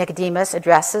 Nicodemus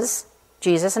addresses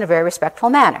Jesus in a very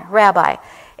respectful manner, "Rabbi."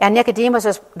 And Nicodemus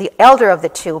was the elder of the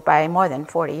two by more than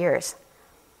 40 years.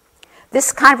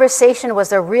 This conversation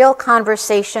was a real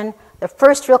conversation, the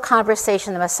first real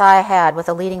conversation the Messiah had with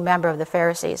a leading member of the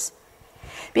Pharisees,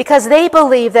 because they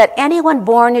believed that anyone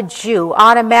born a Jew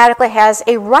automatically has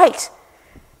a right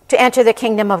to enter the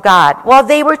kingdom of God. Well,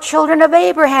 they were children of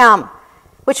Abraham,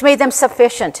 which made them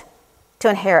sufficient to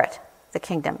inherit the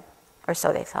kingdom, or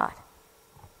so they thought.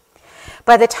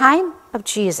 By the time of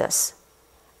Jesus,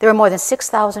 there were more than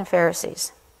 6,000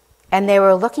 Pharisees, and they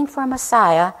were looking for a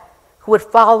Messiah who would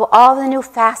follow all the new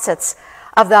facets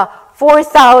of the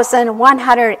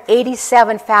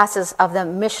 4,187 facets of the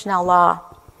Mishnah law.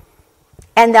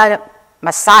 And the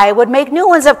Messiah would make new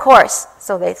ones, of course,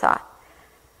 so they thought.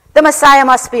 The Messiah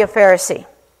must be a Pharisee.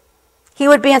 He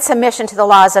would be in submission to the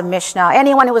laws of Mishnah.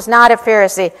 Anyone who was not a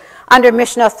Pharisee under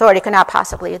Mishnah authority could not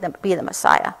possibly be the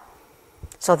Messiah.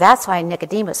 So that's why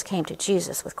Nicodemus came to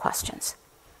Jesus with questions.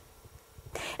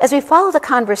 As we follow the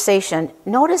conversation,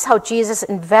 notice how Jesus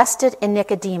invested in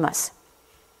Nicodemus.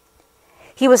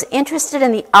 He was interested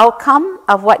in the outcome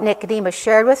of what Nicodemus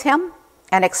shared with him,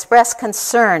 and express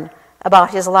concern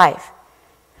about his life.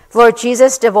 The Lord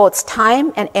Jesus devotes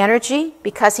time and energy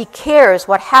because he cares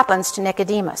what happens to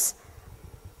Nicodemus.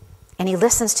 And he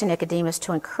listens to Nicodemus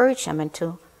to encourage him and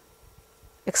to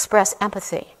express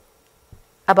empathy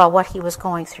about what he was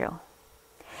going through.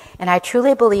 And I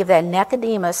truly believe that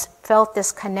Nicodemus felt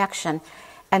this connection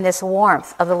and this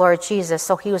warmth of the Lord Jesus,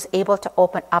 so he was able to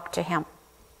open up to him.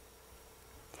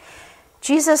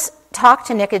 Jesus talked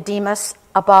to Nicodemus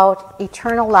about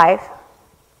eternal life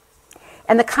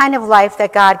and the kind of life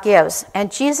that God gives.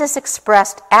 And Jesus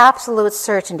expressed absolute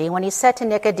certainty when he said to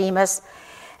Nicodemus,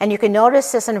 and you can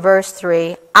notice this in verse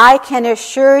 3, I can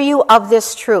assure you of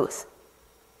this truth.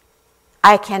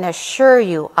 I can assure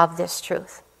you of this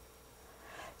truth.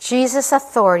 Jesus'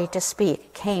 authority to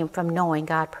speak came from knowing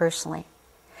God personally.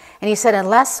 And he said,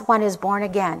 unless one is born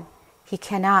again, he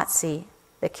cannot see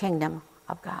the kingdom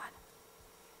of God.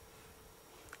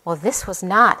 Well, this was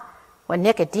not what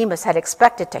Nicodemus had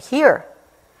expected to hear.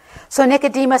 So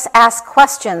Nicodemus asked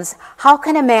questions. How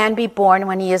can a man be born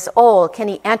when he is old? Can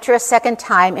he enter a second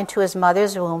time into his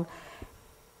mother's womb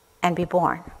and be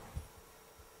born?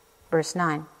 Verse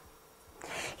 9.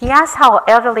 He asked how an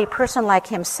elderly person like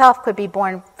himself could be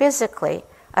born physically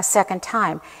a second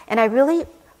time. And I really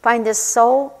find this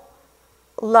so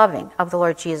loving of the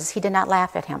Lord Jesus. He did not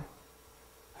laugh at him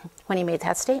when he made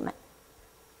that statement.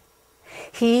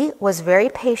 He was very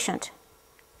patient,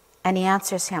 and he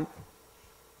answers him.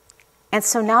 And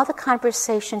so now the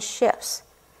conversation shifts.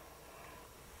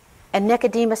 And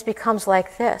Nicodemus becomes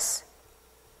like this.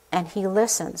 And he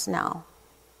listens now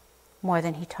more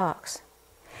than he talks.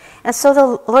 And so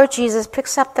the Lord Jesus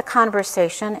picks up the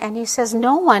conversation and he says,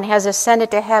 no one has ascended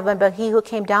to heaven but he who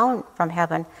came down from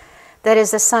heaven, that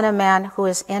is the Son of Man who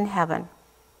is in heaven.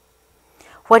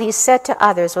 What he said to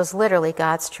others was literally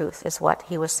God's truth, is what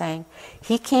he was saying.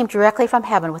 He came directly from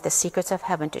heaven with the secrets of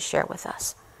heaven to share with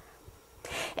us.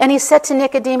 And he said to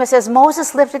Nicodemus, as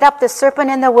Moses lifted up the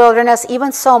serpent in the wilderness,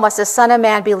 even so must the Son of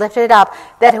Man be lifted up,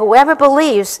 that whoever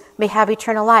believes may have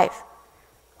eternal life.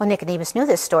 Well, Nicodemus knew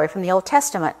this story from the Old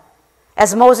Testament.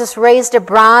 As Moses raised a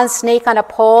bronze snake on a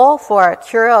pole for a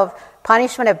cure of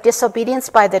punishment of disobedience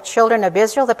by the children of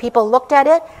Israel, the people looked at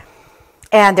it,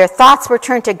 and their thoughts were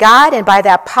turned to God, and by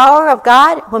that power of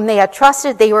God, whom they had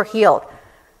trusted, they were healed,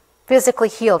 physically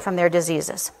healed from their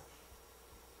diseases.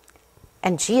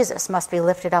 And Jesus must be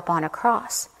lifted up on a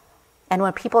cross. And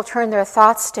when people turn their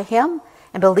thoughts to him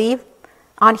and believe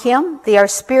on him, they are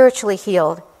spiritually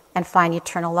healed and find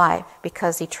eternal life,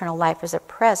 because eternal life is a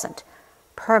present,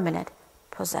 permanent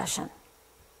possession.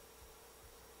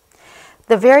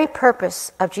 The very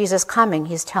purpose of Jesus' coming,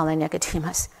 he's telling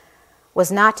Nicodemus,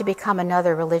 was not to become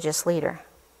another religious leader,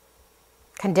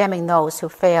 condemning those who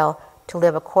fail to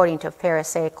live according to a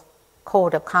Pharisaic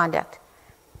code of conduct.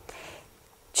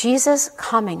 Jesus'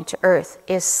 coming to earth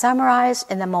is summarized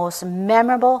in the most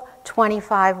memorable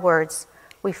 25 words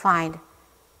we find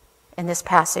in this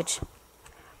passage.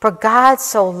 For God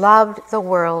so loved the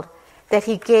world that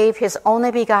he gave his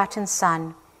only begotten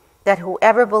Son, that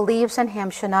whoever believes in him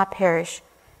should not perish,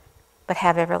 but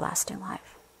have everlasting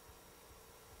life.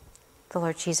 The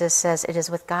Lord Jesus says it is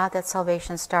with God that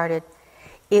salvation started.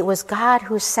 It was God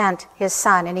who sent his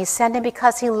Son, and he sent him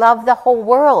because he loved the whole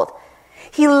world.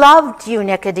 He loved you,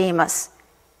 Nicodemus.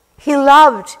 He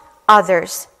loved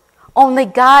others. Only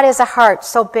God has a heart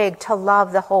so big to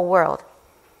love the whole world.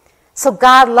 So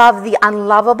God loved the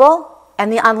unlovable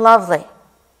and the unlovely,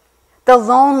 the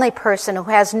lonely person who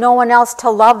has no one else to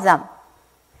love them.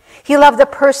 He loved the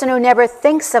person who never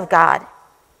thinks of God.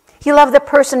 He loved the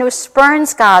person who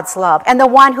spurns God's love and the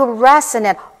one who rests in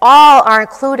it. All are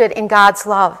included in God's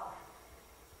love.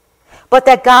 But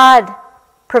that God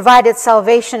provided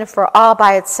salvation for all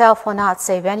by itself will not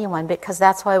save anyone, because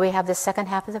that's why we have the second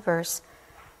half of the verse,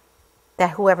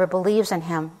 that whoever believes in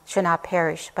him should not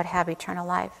perish but have eternal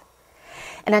life.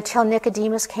 And until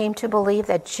Nicodemus came to believe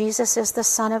that Jesus is the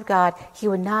Son of God, he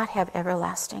would not have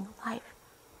everlasting life.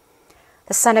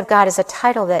 The Son of God is a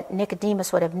title that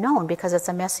Nicodemus would have known because it's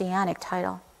a messianic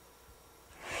title.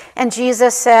 And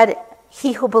Jesus said,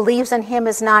 he who believes in him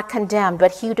is not condemned,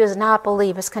 but he who does not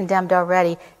believe is condemned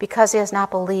already, because he has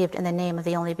not believed in the name of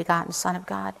the only begotten Son of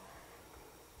God.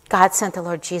 God sent the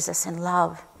Lord Jesus in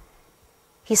love.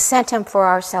 He sent him for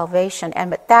our salvation,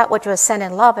 and that which was sent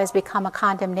in love has become a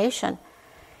condemnation.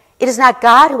 It is not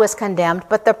God who is condemned,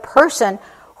 but the person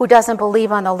who doesn't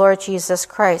believe on the Lord Jesus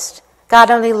Christ. God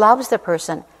only loves the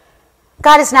person.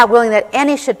 God is not willing that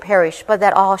any should perish, but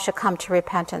that all should come to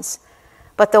repentance.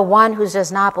 But the one who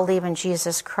does not believe in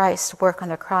Jesus Christ's work on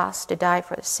the cross to die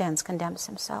for his sins condemns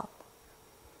himself.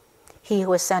 He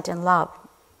who is sent in love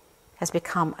has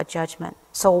become a judgment.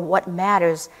 So what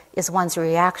matters is one's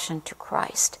reaction to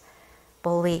Christ,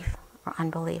 belief or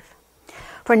unbelief.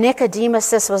 For Nicodemus,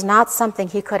 this was not something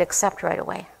he could accept right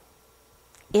away.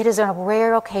 It is a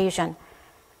rare occasion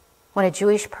when a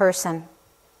Jewish person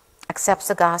accepts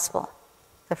the gospel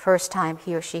the first time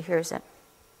he or she hears it.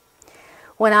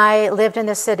 When I lived in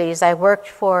the cities, I worked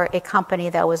for a company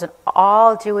that was an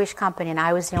all-Jewish company, and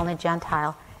I was the only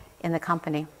Gentile in the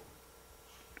company.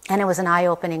 And it was an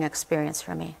eye-opening experience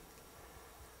for me.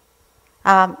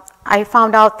 I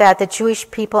found out that the Jewish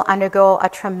people undergo a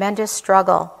tremendous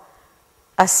struggle,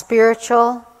 a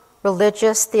spiritual,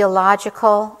 religious,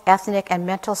 theological, ethnic, and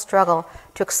mental struggle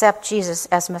to accept Jesus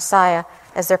as Messiah,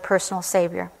 as their personal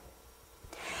Savior.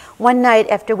 One night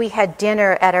after we had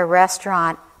dinner at a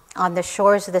restaurant on the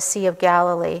shores of the Sea of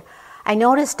Galilee, I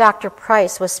noticed Dr.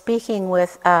 Price was speaking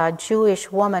with a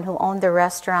Jewish woman who owned the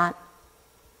restaurant.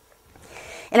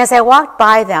 And as I walked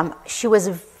by them, she was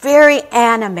very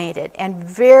animated and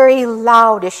very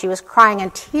loud as she was crying,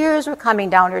 and tears were coming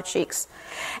down her cheeks.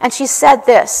 And she said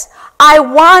this, "I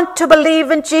want to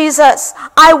believe in Jesus.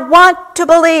 I want to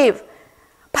believe,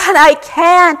 but I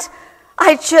can't.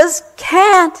 I just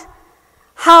can't.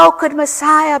 How could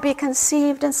Messiah be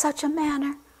conceived in such a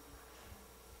manner?"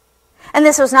 And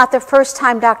this was not the first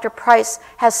time Dr. Price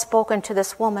has spoken to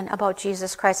this woman about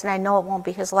Jesus Christ, and I know it won't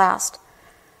be his last.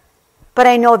 But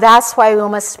I know that's why we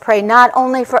must pray not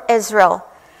only for Israel,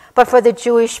 but for the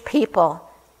Jewish people,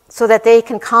 so that they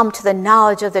can come to the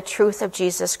knowledge of the truth of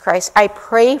Jesus Christ. I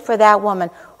pray for that woman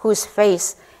whose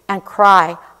face and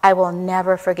cry I will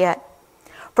never forget.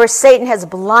 For Satan has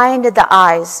blinded the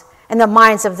eyes and the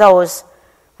minds of those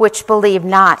which believe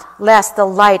not, lest the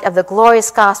light of the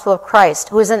glorious gospel of Christ,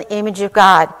 who is in the image of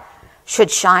God, should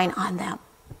shine on them.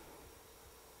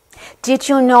 Did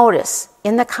you notice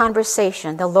in the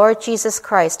conversation, the Lord Jesus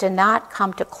Christ did not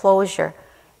come to closure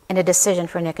in a decision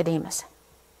for Nicodemus?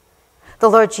 The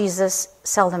Lord Jesus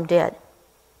seldom did.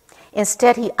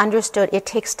 Instead, he understood it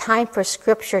takes time for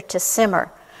Scripture to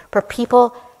simmer, for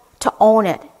people to own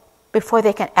it before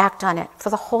they can act on it,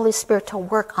 for the Holy Spirit to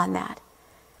work on that.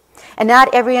 And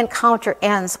not every encounter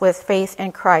ends with faith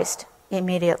in Christ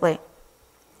immediately.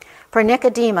 For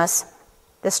Nicodemus,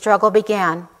 the struggle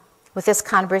began with this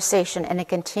conversation, and it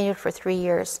continued for 3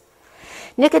 years.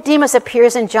 Nicodemus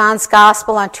appears in John's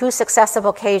Gospel on 2 successive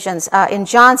occasions. In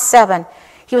John 7,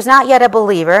 he was not yet a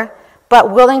believer, but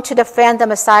willing to defend the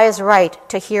Messiah's right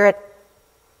to hear it,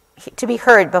 to be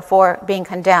heard before being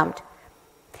condemned.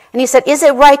 And he said, "Is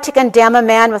it right to condemn a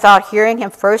man without hearing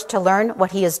him first to learn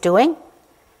what he is doing?"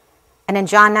 And in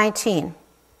John 19,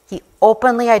 he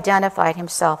openly identified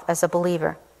himself as a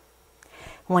believer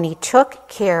when he took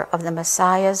care of the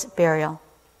Messiah's burial.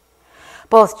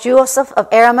 Both Joseph of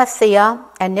Arimathea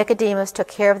and Nicodemus took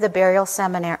care of the burial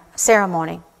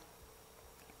ceremony.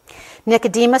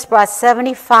 Nicodemus brought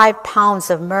 75 pounds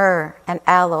of myrrh and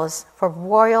aloes for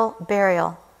royal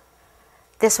burial.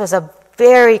 This was a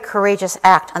very courageous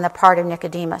act on the part of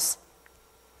Nicodemus.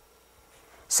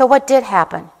 So what did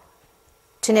happen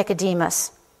to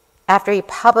Nicodemus after he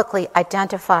publicly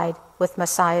identified with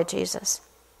Messiah Jesus?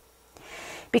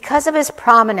 Because of his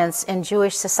prominence in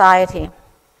Jewish society,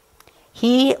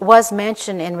 he was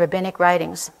mentioned in rabbinic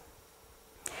writings.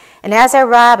 And as a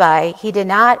rabbi, he did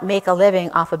not make a living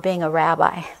off of being a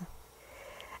rabbi.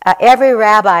 Every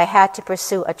rabbi had to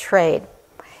pursue a trade.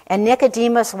 And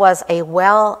Nicodemus was a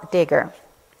well digger.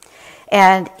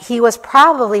 And he was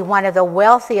probably one of the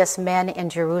wealthiest men in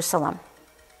Jerusalem.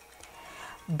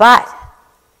 But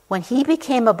when he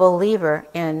became a believer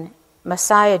in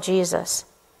Messiah Jesus,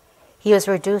 he was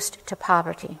reduced to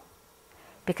poverty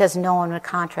because no one would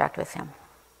contract with him.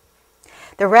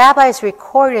 The rabbis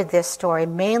recorded this story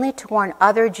mainly to warn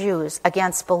other Jews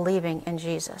against believing in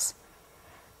Jesus.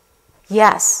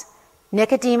 Yes,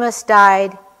 Nicodemus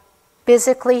died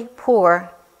physically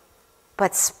poor,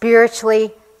 but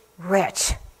spiritually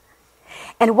rich.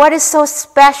 And what is so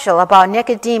special about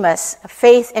Nicodemus'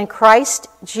 faith in Christ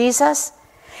Jesus?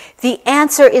 The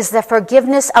answer is the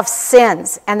forgiveness of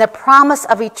sins and the promise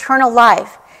of eternal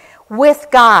life with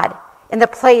God in the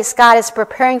place God is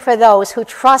preparing for those who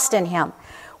trust in him.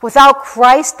 Without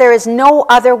Christ, there is no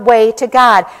other way to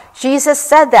God. Jesus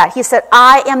said that. He said,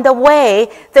 "I am the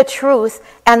way, the truth,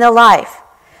 and the life."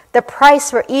 The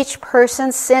price for each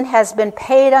person's sin has been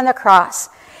paid on the cross,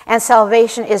 and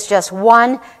salvation is just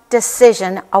one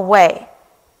decision away.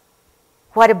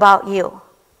 What about you?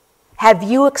 Have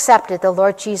you accepted the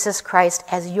Lord Jesus Christ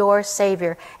as your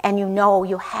Savior, and you know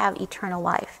you have eternal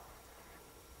life?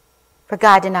 For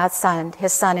God did not send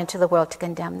his Son into the world to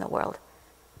condemn the world,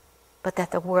 but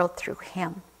that the world through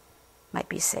him might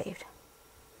be saved.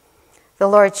 the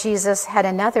Lord Jesus had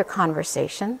another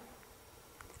conversation.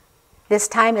 This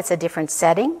time it's a different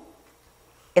setting,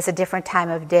 it's a different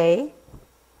time of day,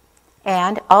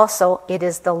 and also it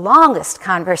is the longest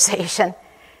conversation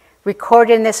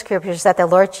recorded in the scriptures that the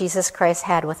Lord Jesus Christ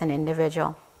had with an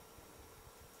individual.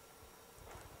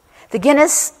 The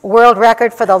Guinness World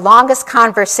Record for the longest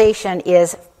conversation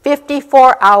is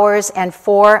 54 hours and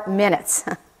 4 minutes.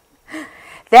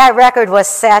 That record was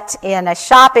set in a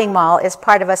shopping mall as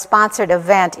part of a sponsored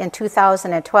event in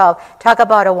 2012. Talk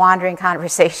about a wandering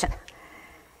conversation.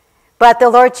 But the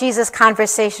Lord Jesus'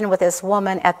 conversation with this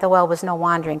woman at the well was no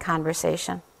wandering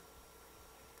conversation.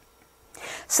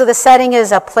 So the setting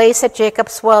is a place at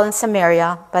Jacob's well in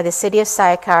Samaria by the city of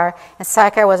Sychar, and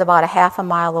Sychar was about a half a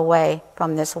mile away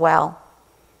from this well.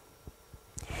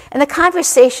 And the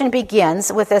conversation begins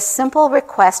with a simple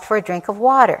request for a drink of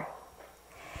water.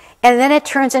 And then it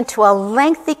turns into a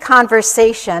lengthy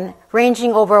conversation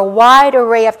ranging over a wide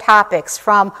array of topics,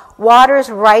 from water's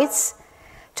rights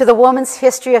to the woman's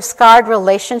history of scarred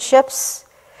relationships,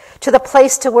 to the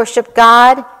place to worship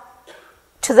God,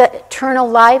 to the eternal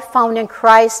life found in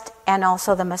Christ, and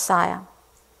also the Messiah.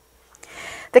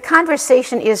 The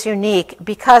conversation is unique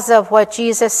because of what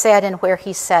Jesus said and where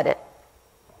he said it.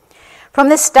 From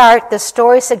the start, the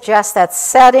story suggests that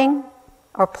setting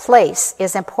or place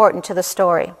is important to the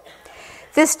story.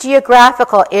 This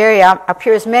geographical area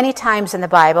appears many times in the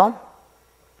Bible.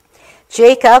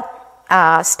 Jacob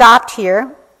stopped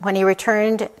here when he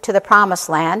returned to the Promised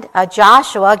Land.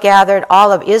 Joshua gathered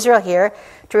all of Israel here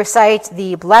to recite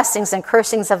the blessings and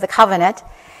cursings of the covenant.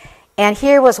 And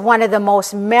here was one of the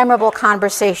most memorable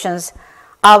conversations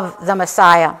of the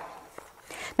Messiah.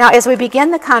 Now, as we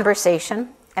begin the conversation,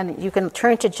 and you can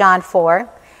turn to John 4,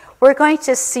 we're going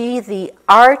to see the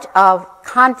art of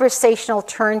conversational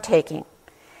turn-taking.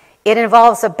 It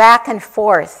involves a back and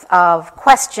forth of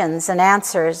questions and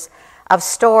answers, of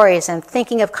stories, and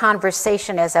thinking of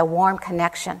conversation as a warm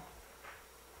connection.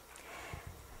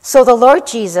 So the Lord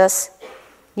Jesus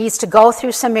needs to go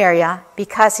through Samaria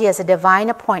because he has a divine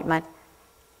appointment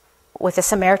with a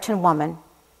Samaritan woman,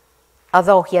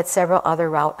 although he had several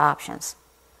other route options.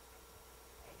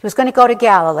 He was going to go to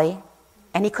Galilee,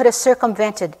 and he could have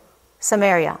circumvented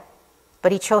Samaria,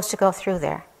 but he chose to go through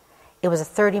there. It was a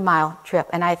 30-mile trip,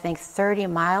 and I think 30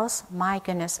 miles, my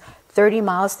goodness, 30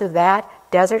 miles through that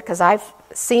desert, because I've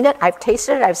seen it, I've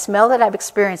tasted it, I've smelled it, I've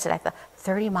experienced it. I thought,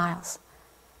 30 miles.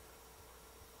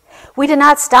 We did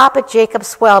not stop at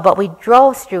Jacob's well, but we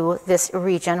drove through this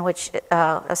region, which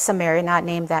Samaria, not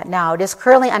named that now. It is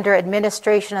currently under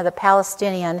administration of the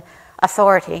Palestinian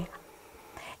Authority.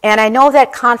 And I know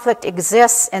that conflict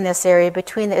exists in this area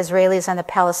between the Israelis and the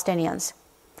Palestinians.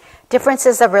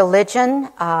 Differences of religion,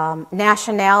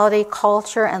 nationality,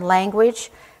 culture, and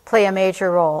language play a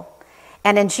major role.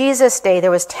 And in Jesus' day,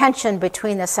 there was tension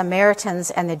between the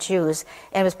Samaritans and the Jews,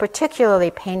 and it was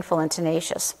particularly painful and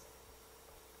tenacious.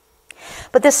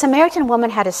 But the Samaritan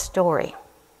woman had a story,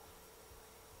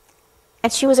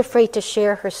 and she was afraid to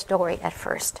share her story at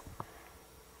first.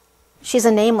 She's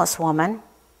a nameless woman.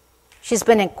 She's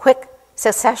been in quick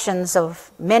successions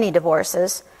of many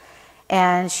divorces,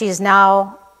 and she's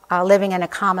now living in a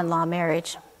common law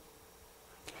marriage.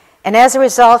 And as a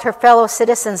result, her fellow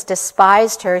citizens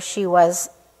despised her. She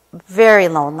was very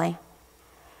lonely.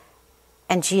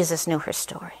 And Jesus knew her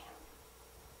story.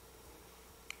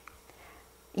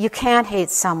 You can't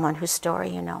hate someone whose story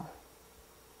you know.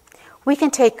 We can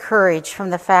take courage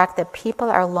from the fact that people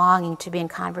are longing to be in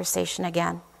conversation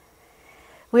again.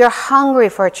 We are hungry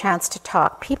for a chance to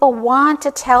talk. People want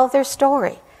to tell their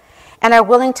story and are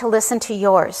willing to listen to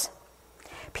yours.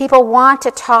 People want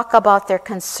to talk about their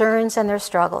concerns and their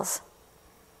struggles.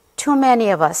 Too many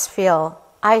of us feel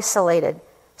isolated,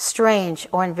 strange,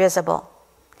 or invisible.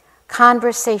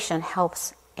 Conversation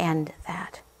helps end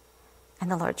that.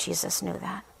 And the Lord Jesus knew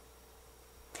that.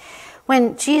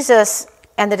 When Jesus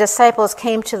and the disciples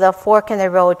came to the fork in the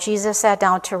road, Jesus sat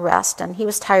down to rest, and he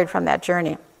was tired from that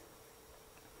journey.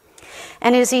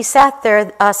 And as he sat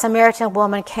there, a Samaritan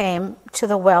woman came to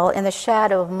the well in the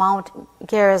shadow of Mount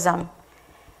Gerizim.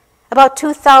 About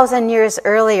 2,000 years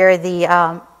earlier,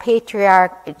 the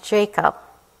patriarch Jacob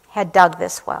had dug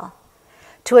this well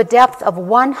to a depth of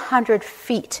 100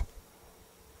 feet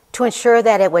to ensure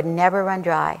that it would never run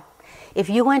dry. If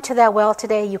you went to that well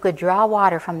today, you could draw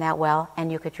water from that well and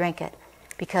you could drink it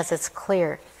because it's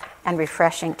clear and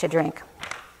refreshing to drink.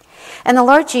 And the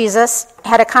Lord Jesus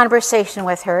had a conversation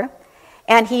with her,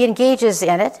 and he engages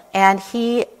in it, and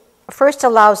he first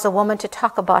allows the woman to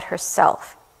talk about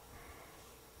herself,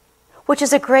 which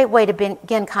is a great way to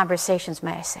begin conversations,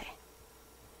 may I say.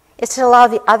 is to allow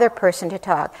the other person to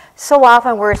talk. So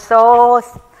often we're so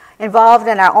involved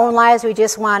in our own lives, we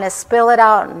just want to spill it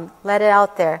out and let it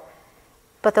out there.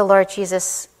 But the Lord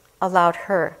Jesus allowed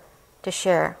her to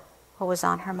share what was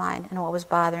on her mind and what was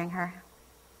bothering her.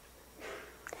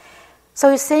 So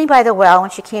he was sitting by the well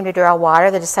when she came to draw water.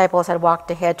 The disciples had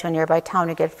walked ahead to a nearby town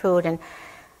to get food, and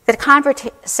the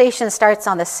conversation starts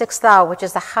on the 6th hour, which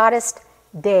is the hottest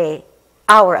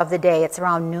hour of the day. It's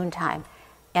around noontime.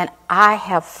 And I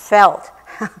have felt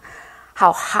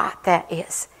how hot that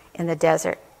is in the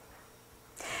desert.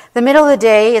 The middle of the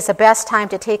day is not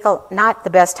the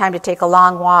best time to take a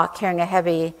long walk carrying a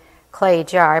heavy clay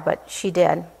jar, but she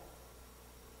did,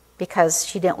 because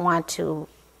she didn't want to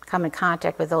come in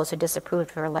contact with those who disapproved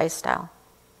of her lifestyle.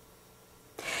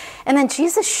 And then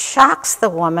Jesus shocks the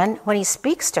woman when he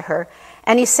speaks to her,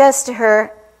 and he says to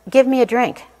her, "Give me a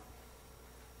drink."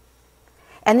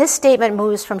 And this statement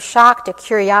moves from shock to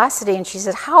curiosity, and she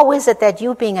says, "How is it that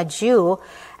you, being a Jew,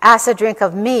 ask a drink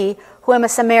of me, who am a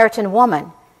Samaritan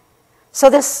woman?" So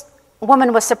this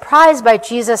woman was surprised by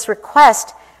Jesus'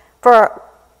 request for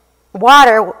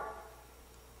water,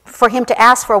 for him to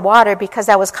ask for water, because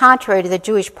that was contrary to the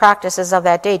Jewish practices of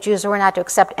that day. Jews were not to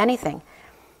accept anything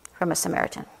from a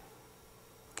Samaritan.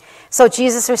 So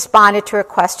Jesus responded to her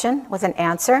question with an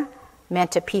answer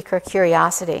meant to pique her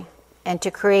curiosity and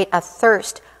to create a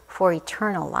thirst for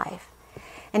eternal life.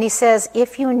 And he says,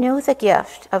 "If you knew the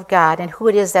gift of God and who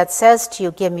it is that says to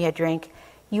you, 'Give me a drink,'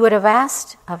 you would have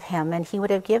asked of him, and he would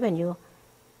have given you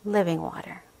living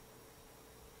water."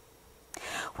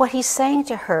 What he's saying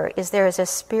to her is there is a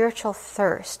spiritual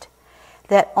thirst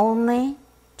that only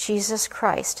Jesus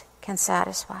Christ can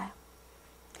satisfy.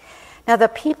 Now, the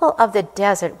people of the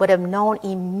desert would have known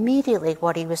immediately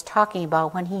what he was talking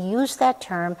about when he used that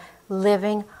term,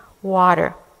 living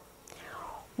water.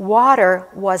 Water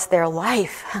was their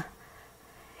life.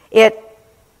 And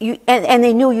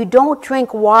they knew you don't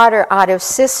drink water out of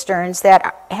cisterns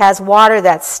that has water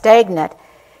that's stagnant,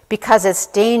 because it's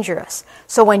dangerous.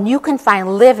 So when you can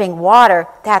find living water,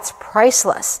 that's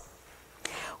priceless.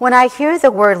 When I hear the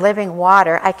word living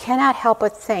water, I cannot help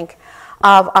but think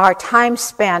of our time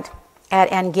spent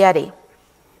at En Gedi,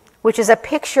 which is a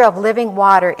picture of living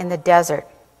water in the desert.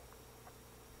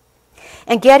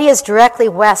 En Gedi is directly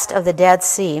west of the Dead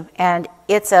Sea, and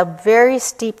it's a very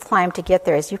steep climb to get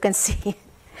there, as you can see.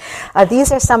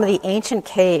 These are some of the ancient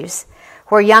caves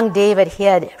where young David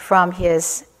hid from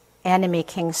his enemy,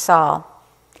 King Saul.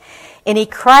 And he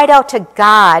cried out to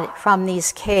God from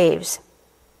these caves.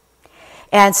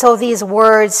 And so these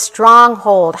words,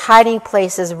 stronghold, hiding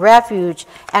places, refuge,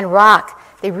 and rock,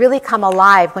 they really come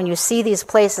alive when you see these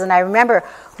places. And I remember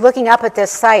looking up at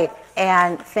this site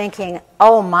and thinking,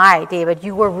 oh my, David,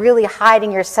 you were really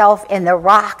hiding yourself in the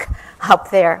rock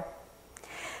up there.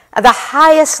 The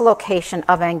highest location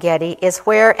of En Gedi is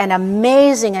where an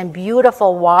amazing and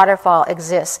beautiful waterfall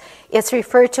exists. It's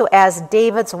referred to as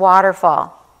David's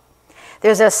Waterfall.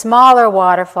 There's a smaller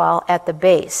waterfall at the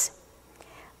base.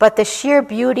 But the sheer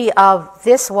beauty of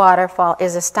this waterfall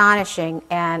is astonishing,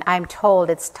 and I'm told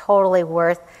it's totally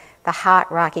worth the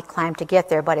hot, rocky climb to get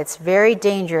there. But it's very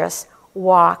dangerous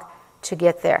walk to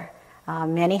get there.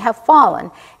 Many have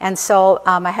fallen. And so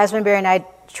my husband Barry and I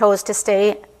chose to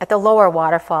stay at the lower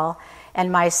waterfall,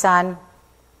 and my son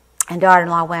and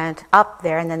daughter-in-law went up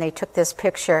there, and then they took this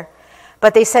picture.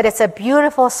 But they said it's a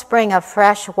beautiful spring of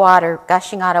fresh water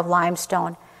gushing out of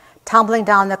limestone, tumbling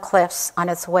down the cliffs on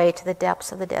its way to the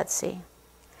depths of the Dead Sea.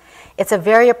 It's a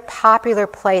very popular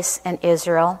place in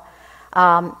Israel.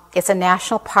 It's a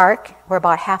national park where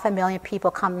about 500,000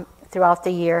 people come throughout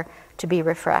the year to be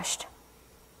refreshed.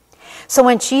 So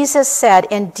when Jesus said,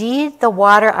 "Indeed, the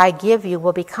water I give you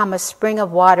will become a spring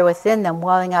of water within them,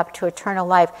 welling up to eternal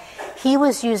life," he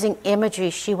was using imagery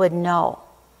she would know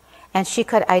and she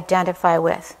could identify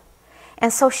with.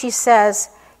 And so she says,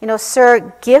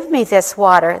 "Sir, give me this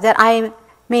water that I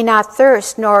may not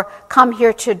thirst nor come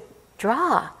here to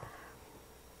draw."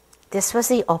 This was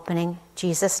the opening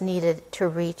Jesus needed to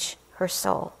reach her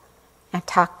soul and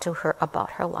talk to her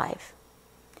about her life.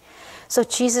 So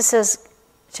Jesus says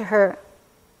to her,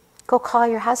 "Go call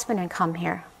your husband and come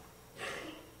here."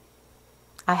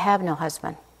 "I have no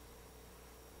husband."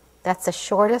 That's the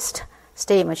shortest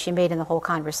statement she made in the whole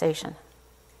conversation.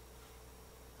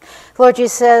 The Lord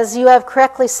Jesus says, "You have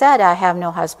correctly said, 'I have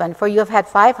no husband,' for you have had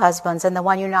 5 husbands, and the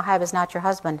one you now have is not your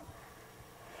husband."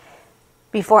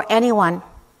 Before anyone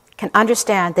can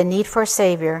understand the need for a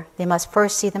Savior, they must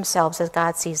first see themselves as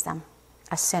God sees them,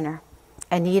 a sinner,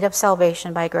 in need of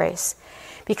salvation by grace.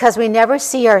 Because we never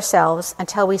see ourselves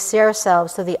until we see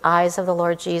ourselves through the eyes of the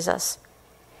Lord Jesus.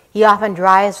 He often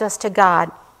drives us to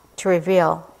God to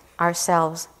reveal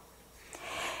ourselves.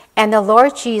 And the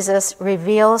Lord Jesus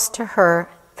reveals to her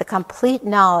the complete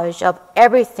knowledge of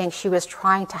everything she was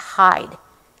trying to hide.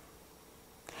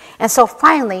 And so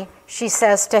finally, she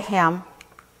says to him,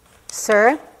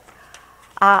 "Sir,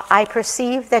 I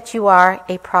perceive that you are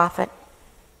a prophet.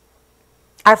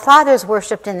 Our fathers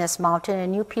worshipped in this mountain,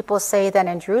 and you people say that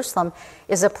in Jerusalem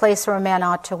is a place where man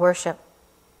ought to worship."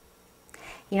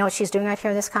 You know what she's doing right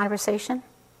here in this conversation?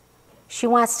 She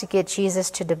wants to get Jesus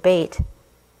to debate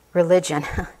religion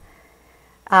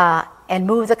and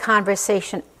move the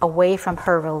conversation away from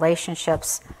her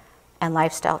relationships and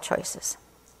lifestyle choices.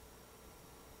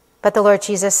 But the Lord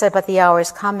Jesus said, "But the hour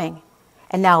is coming,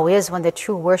 and now is, when the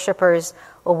true worshipers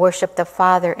will worship the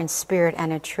Father in spirit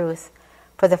and in truth,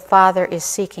 for the Father is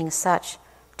seeking such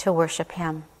to worship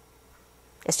him."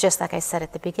 It's just like I said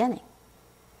at the beginning.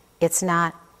 It's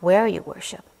not where you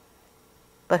worship,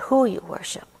 but who you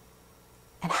worship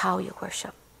and how you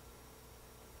worship.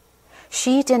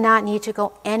 She did not need to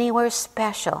go anywhere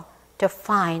special to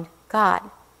find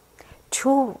God.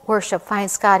 True worship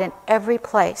finds God in every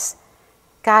place.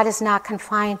 God is not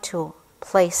confined to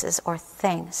places or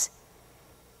things.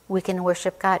 We can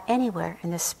worship God anywhere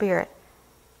in the spirit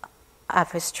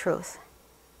of his truth.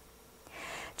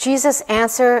 Jesus'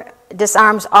 answer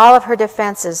disarms all of her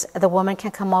defenses the woman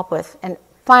can come up with. And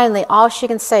finally, all she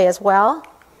can say is, "Well,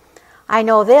 I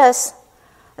know this,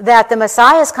 that the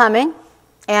Messiah is coming,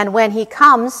 and when he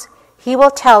comes, he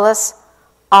will tell us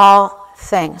all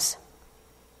things."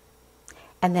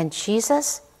 And then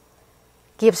Jesus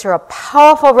gives her a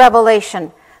powerful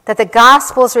revelation that the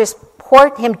Gospels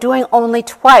report him doing only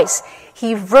twice.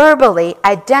 He verbally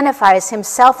identifies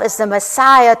himself as the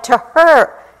Messiah to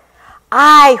her.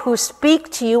 "I who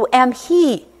speak to you am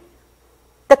he."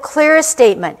 The clearest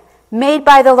statement made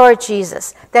by the Lord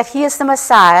Jesus that he is the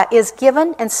Messiah is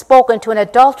given and spoken to an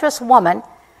adulterous woman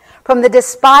from the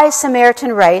despised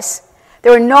Samaritan race.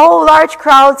 There were no large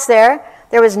crowds there.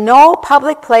 There was no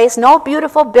public place, no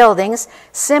beautiful buildings,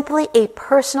 simply a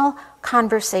personal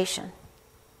conversation.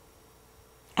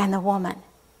 And the woman,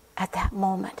 at that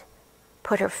moment,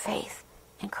 put her faith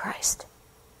in Christ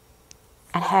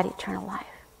and had eternal life.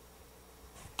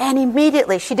 And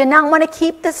immediately, she did not want to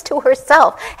keep this to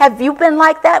herself. Have you been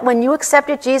like that when you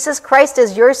accepted Jesus Christ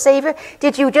as your Savior?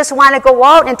 Did you just want to go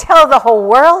out and tell the whole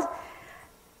world?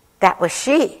 That was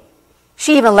she.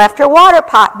 She even left her water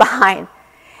pot behind.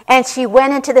 And she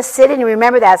went into the city, and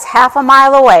remember, that's half a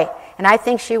mile away. And I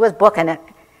think she was booking it.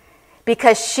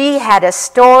 Because she had a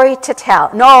story to tell.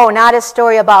 No, not a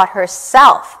story about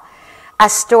herself. A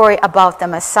story about the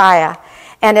Messiah.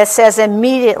 And it says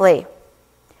immediately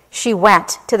she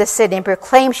went to the city and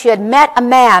proclaimed she had met a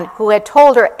man who had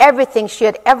told her everything she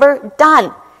had ever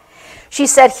done. She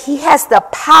said he has the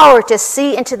power to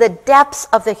see into the depths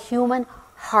of the human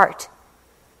heart.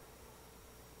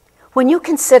 When you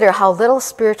consider how little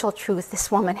spiritual truth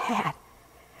this woman had,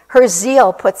 her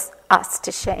zeal puts us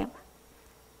to shame.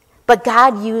 But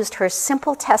God used her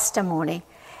simple testimony,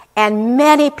 and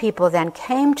many people then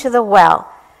came to the well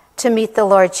to meet the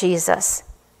Lord Jesus.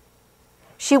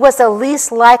 She was the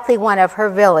least likely one of her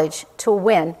village to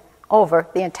win over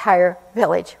the entire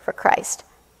village for Christ.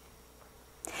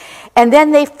 And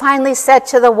then they finally said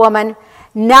to the woman,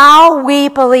 "Now we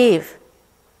believe,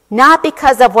 not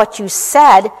because of what you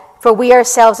said, for we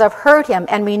ourselves have heard him,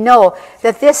 and we know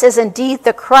that this is indeed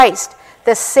the Christ,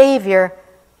 the Savior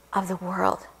of the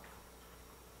world."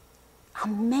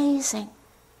 Amazing.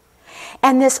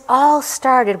 And this all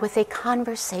started with a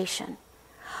conversation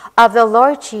of the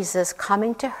Lord Jesus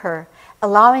coming to her,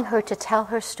 allowing her to tell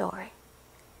her story.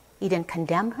 He didn't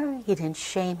condemn her. He didn't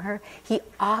shame her. He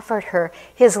offered her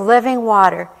his living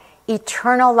water,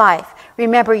 eternal life.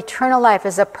 Remember, eternal life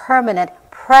is a permanent,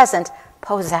 present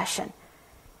possession.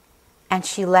 And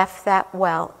she left that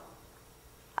well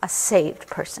a saved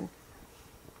person.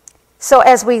 So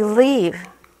as we leave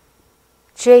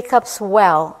Jacob's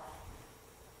well,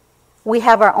 we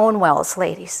have our own wells,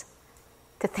 ladies,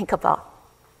 to think about.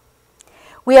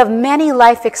 We have many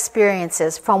life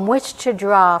experiences from which to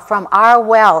draw from our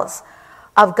wells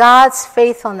of God's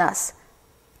faithfulness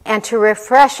and to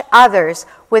refresh others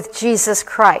with Jesus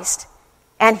Christ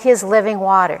and his living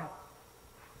water.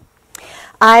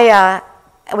 I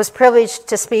was privileged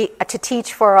to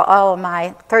teach for all of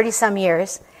my 30-some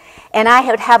years, and I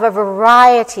would have a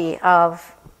variety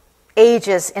of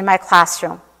ages in my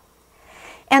classroom.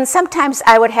 And sometimes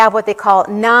I would have what they call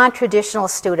non-traditional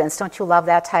students. Don't you love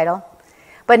that title?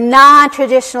 But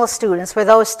non-traditional students were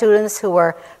those students who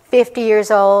were 50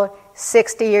 years old,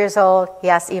 60 years old,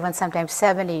 yes, even sometimes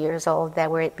 70 years old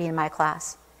that would be in my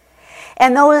class.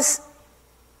 And those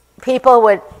people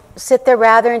would sit there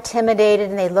rather intimidated,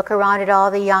 and they look around at all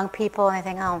the young people, and they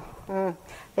think,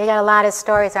 they got a lot of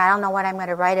stories. I don't know what I'm going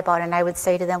to write about. And I would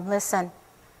say to them, listen,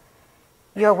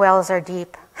 your wells are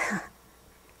deep.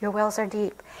 Your wells are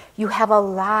deep. You have a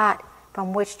lot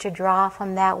from which to draw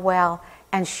from that well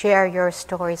and share your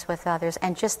stories with others.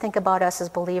 And just think about us as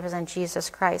believers in Jesus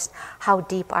Christ, how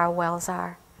deep our wells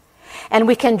are. And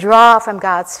we can draw from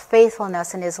God's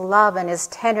faithfulness and His love and His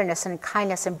tenderness and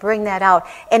kindness and bring that out.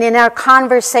 And in our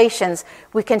conversations,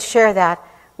 we can share that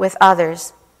with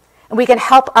others. And we can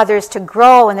help others to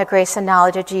grow in the grace and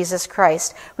knowledge of Jesus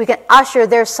Christ. We can usher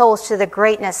their souls to the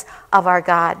greatness of our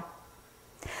God.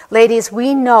 Ladies,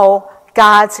 we know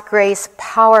God's grace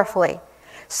powerfully,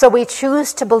 so we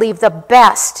choose to believe the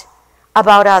best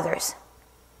about others.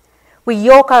 We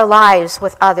yoke our lives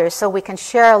with others so we can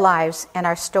share our lives and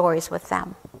our stories with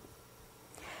them.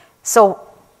 So,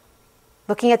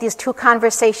 looking at these two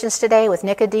conversations today with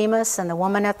Nicodemus and the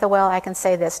woman at the well, I can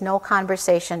say this: no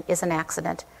conversation is an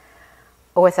accident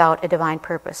or without a divine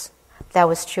purpose. That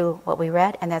was true what we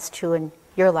read, and that's true in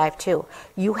your life too.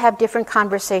 You have different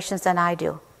conversations than I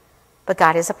do, but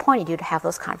God has appointed you to have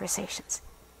those conversations.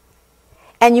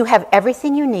 And you have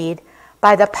everything you need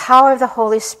by the power of the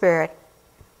Holy Spirit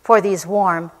for these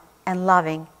warm and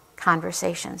loving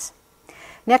conversations.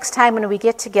 Next time when we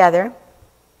get together,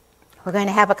 we're going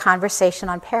to have a conversation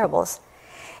on parables.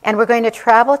 And we're going to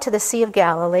travel to the Sea of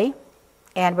Galilee,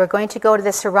 and we're going to go to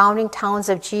the surrounding towns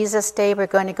of Jesus' day. We're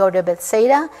going to go to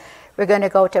Bethsaida. We're going to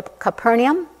go to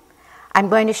Capernaum. I'm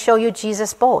going to show you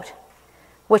Jesus' boat,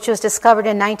 which was discovered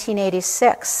in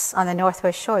 1986 on the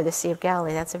northwest shore of the Sea of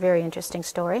Galilee. That's a very interesting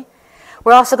story.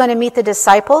 We're also going to meet the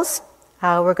disciples.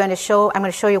 I'm going to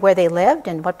show you where they lived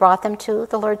and what brought them to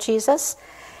the Lord Jesus.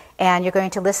 And you're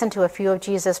going to listen to a few of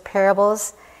Jesus'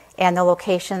 parables and the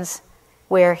locations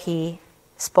where He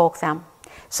spoke them.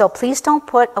 So please don't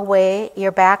put away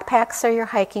your backpacks or your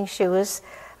hiking shoes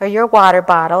or your water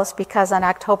bottles, because on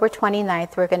October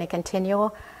 29th we're going to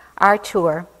continue our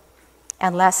tour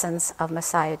and lessons of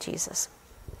Messiah Jesus.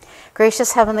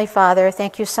 Gracious Heavenly Father,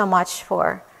 thank you so much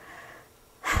for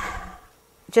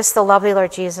just the lovely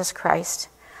Lord Jesus Christ.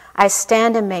 I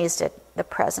stand amazed at the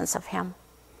presence of Him.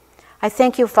 I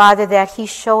thank you, Father, that He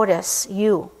showed us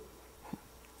you.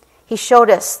 He showed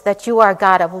us that you are a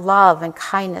God of love and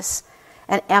kindness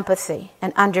and empathy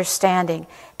and understanding.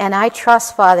 And I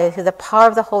trust, Father, through the power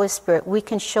of the Holy Spirit, we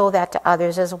can show that to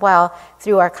others as well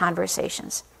through our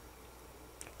conversations.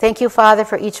 Thank you, Father,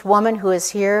 for each woman who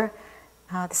is here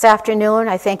this afternoon.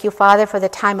 I thank you, Father, for the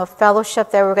time of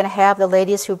fellowship that we're going to have, the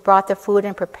ladies who brought the food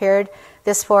and prepared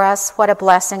this for us. What a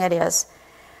blessing it is.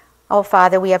 Oh,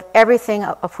 Father, we have everything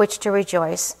of which to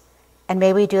rejoice, and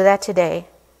may we do that today.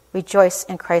 Rejoice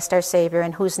in Christ our Savior,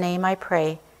 in whose name I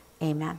pray. Amen.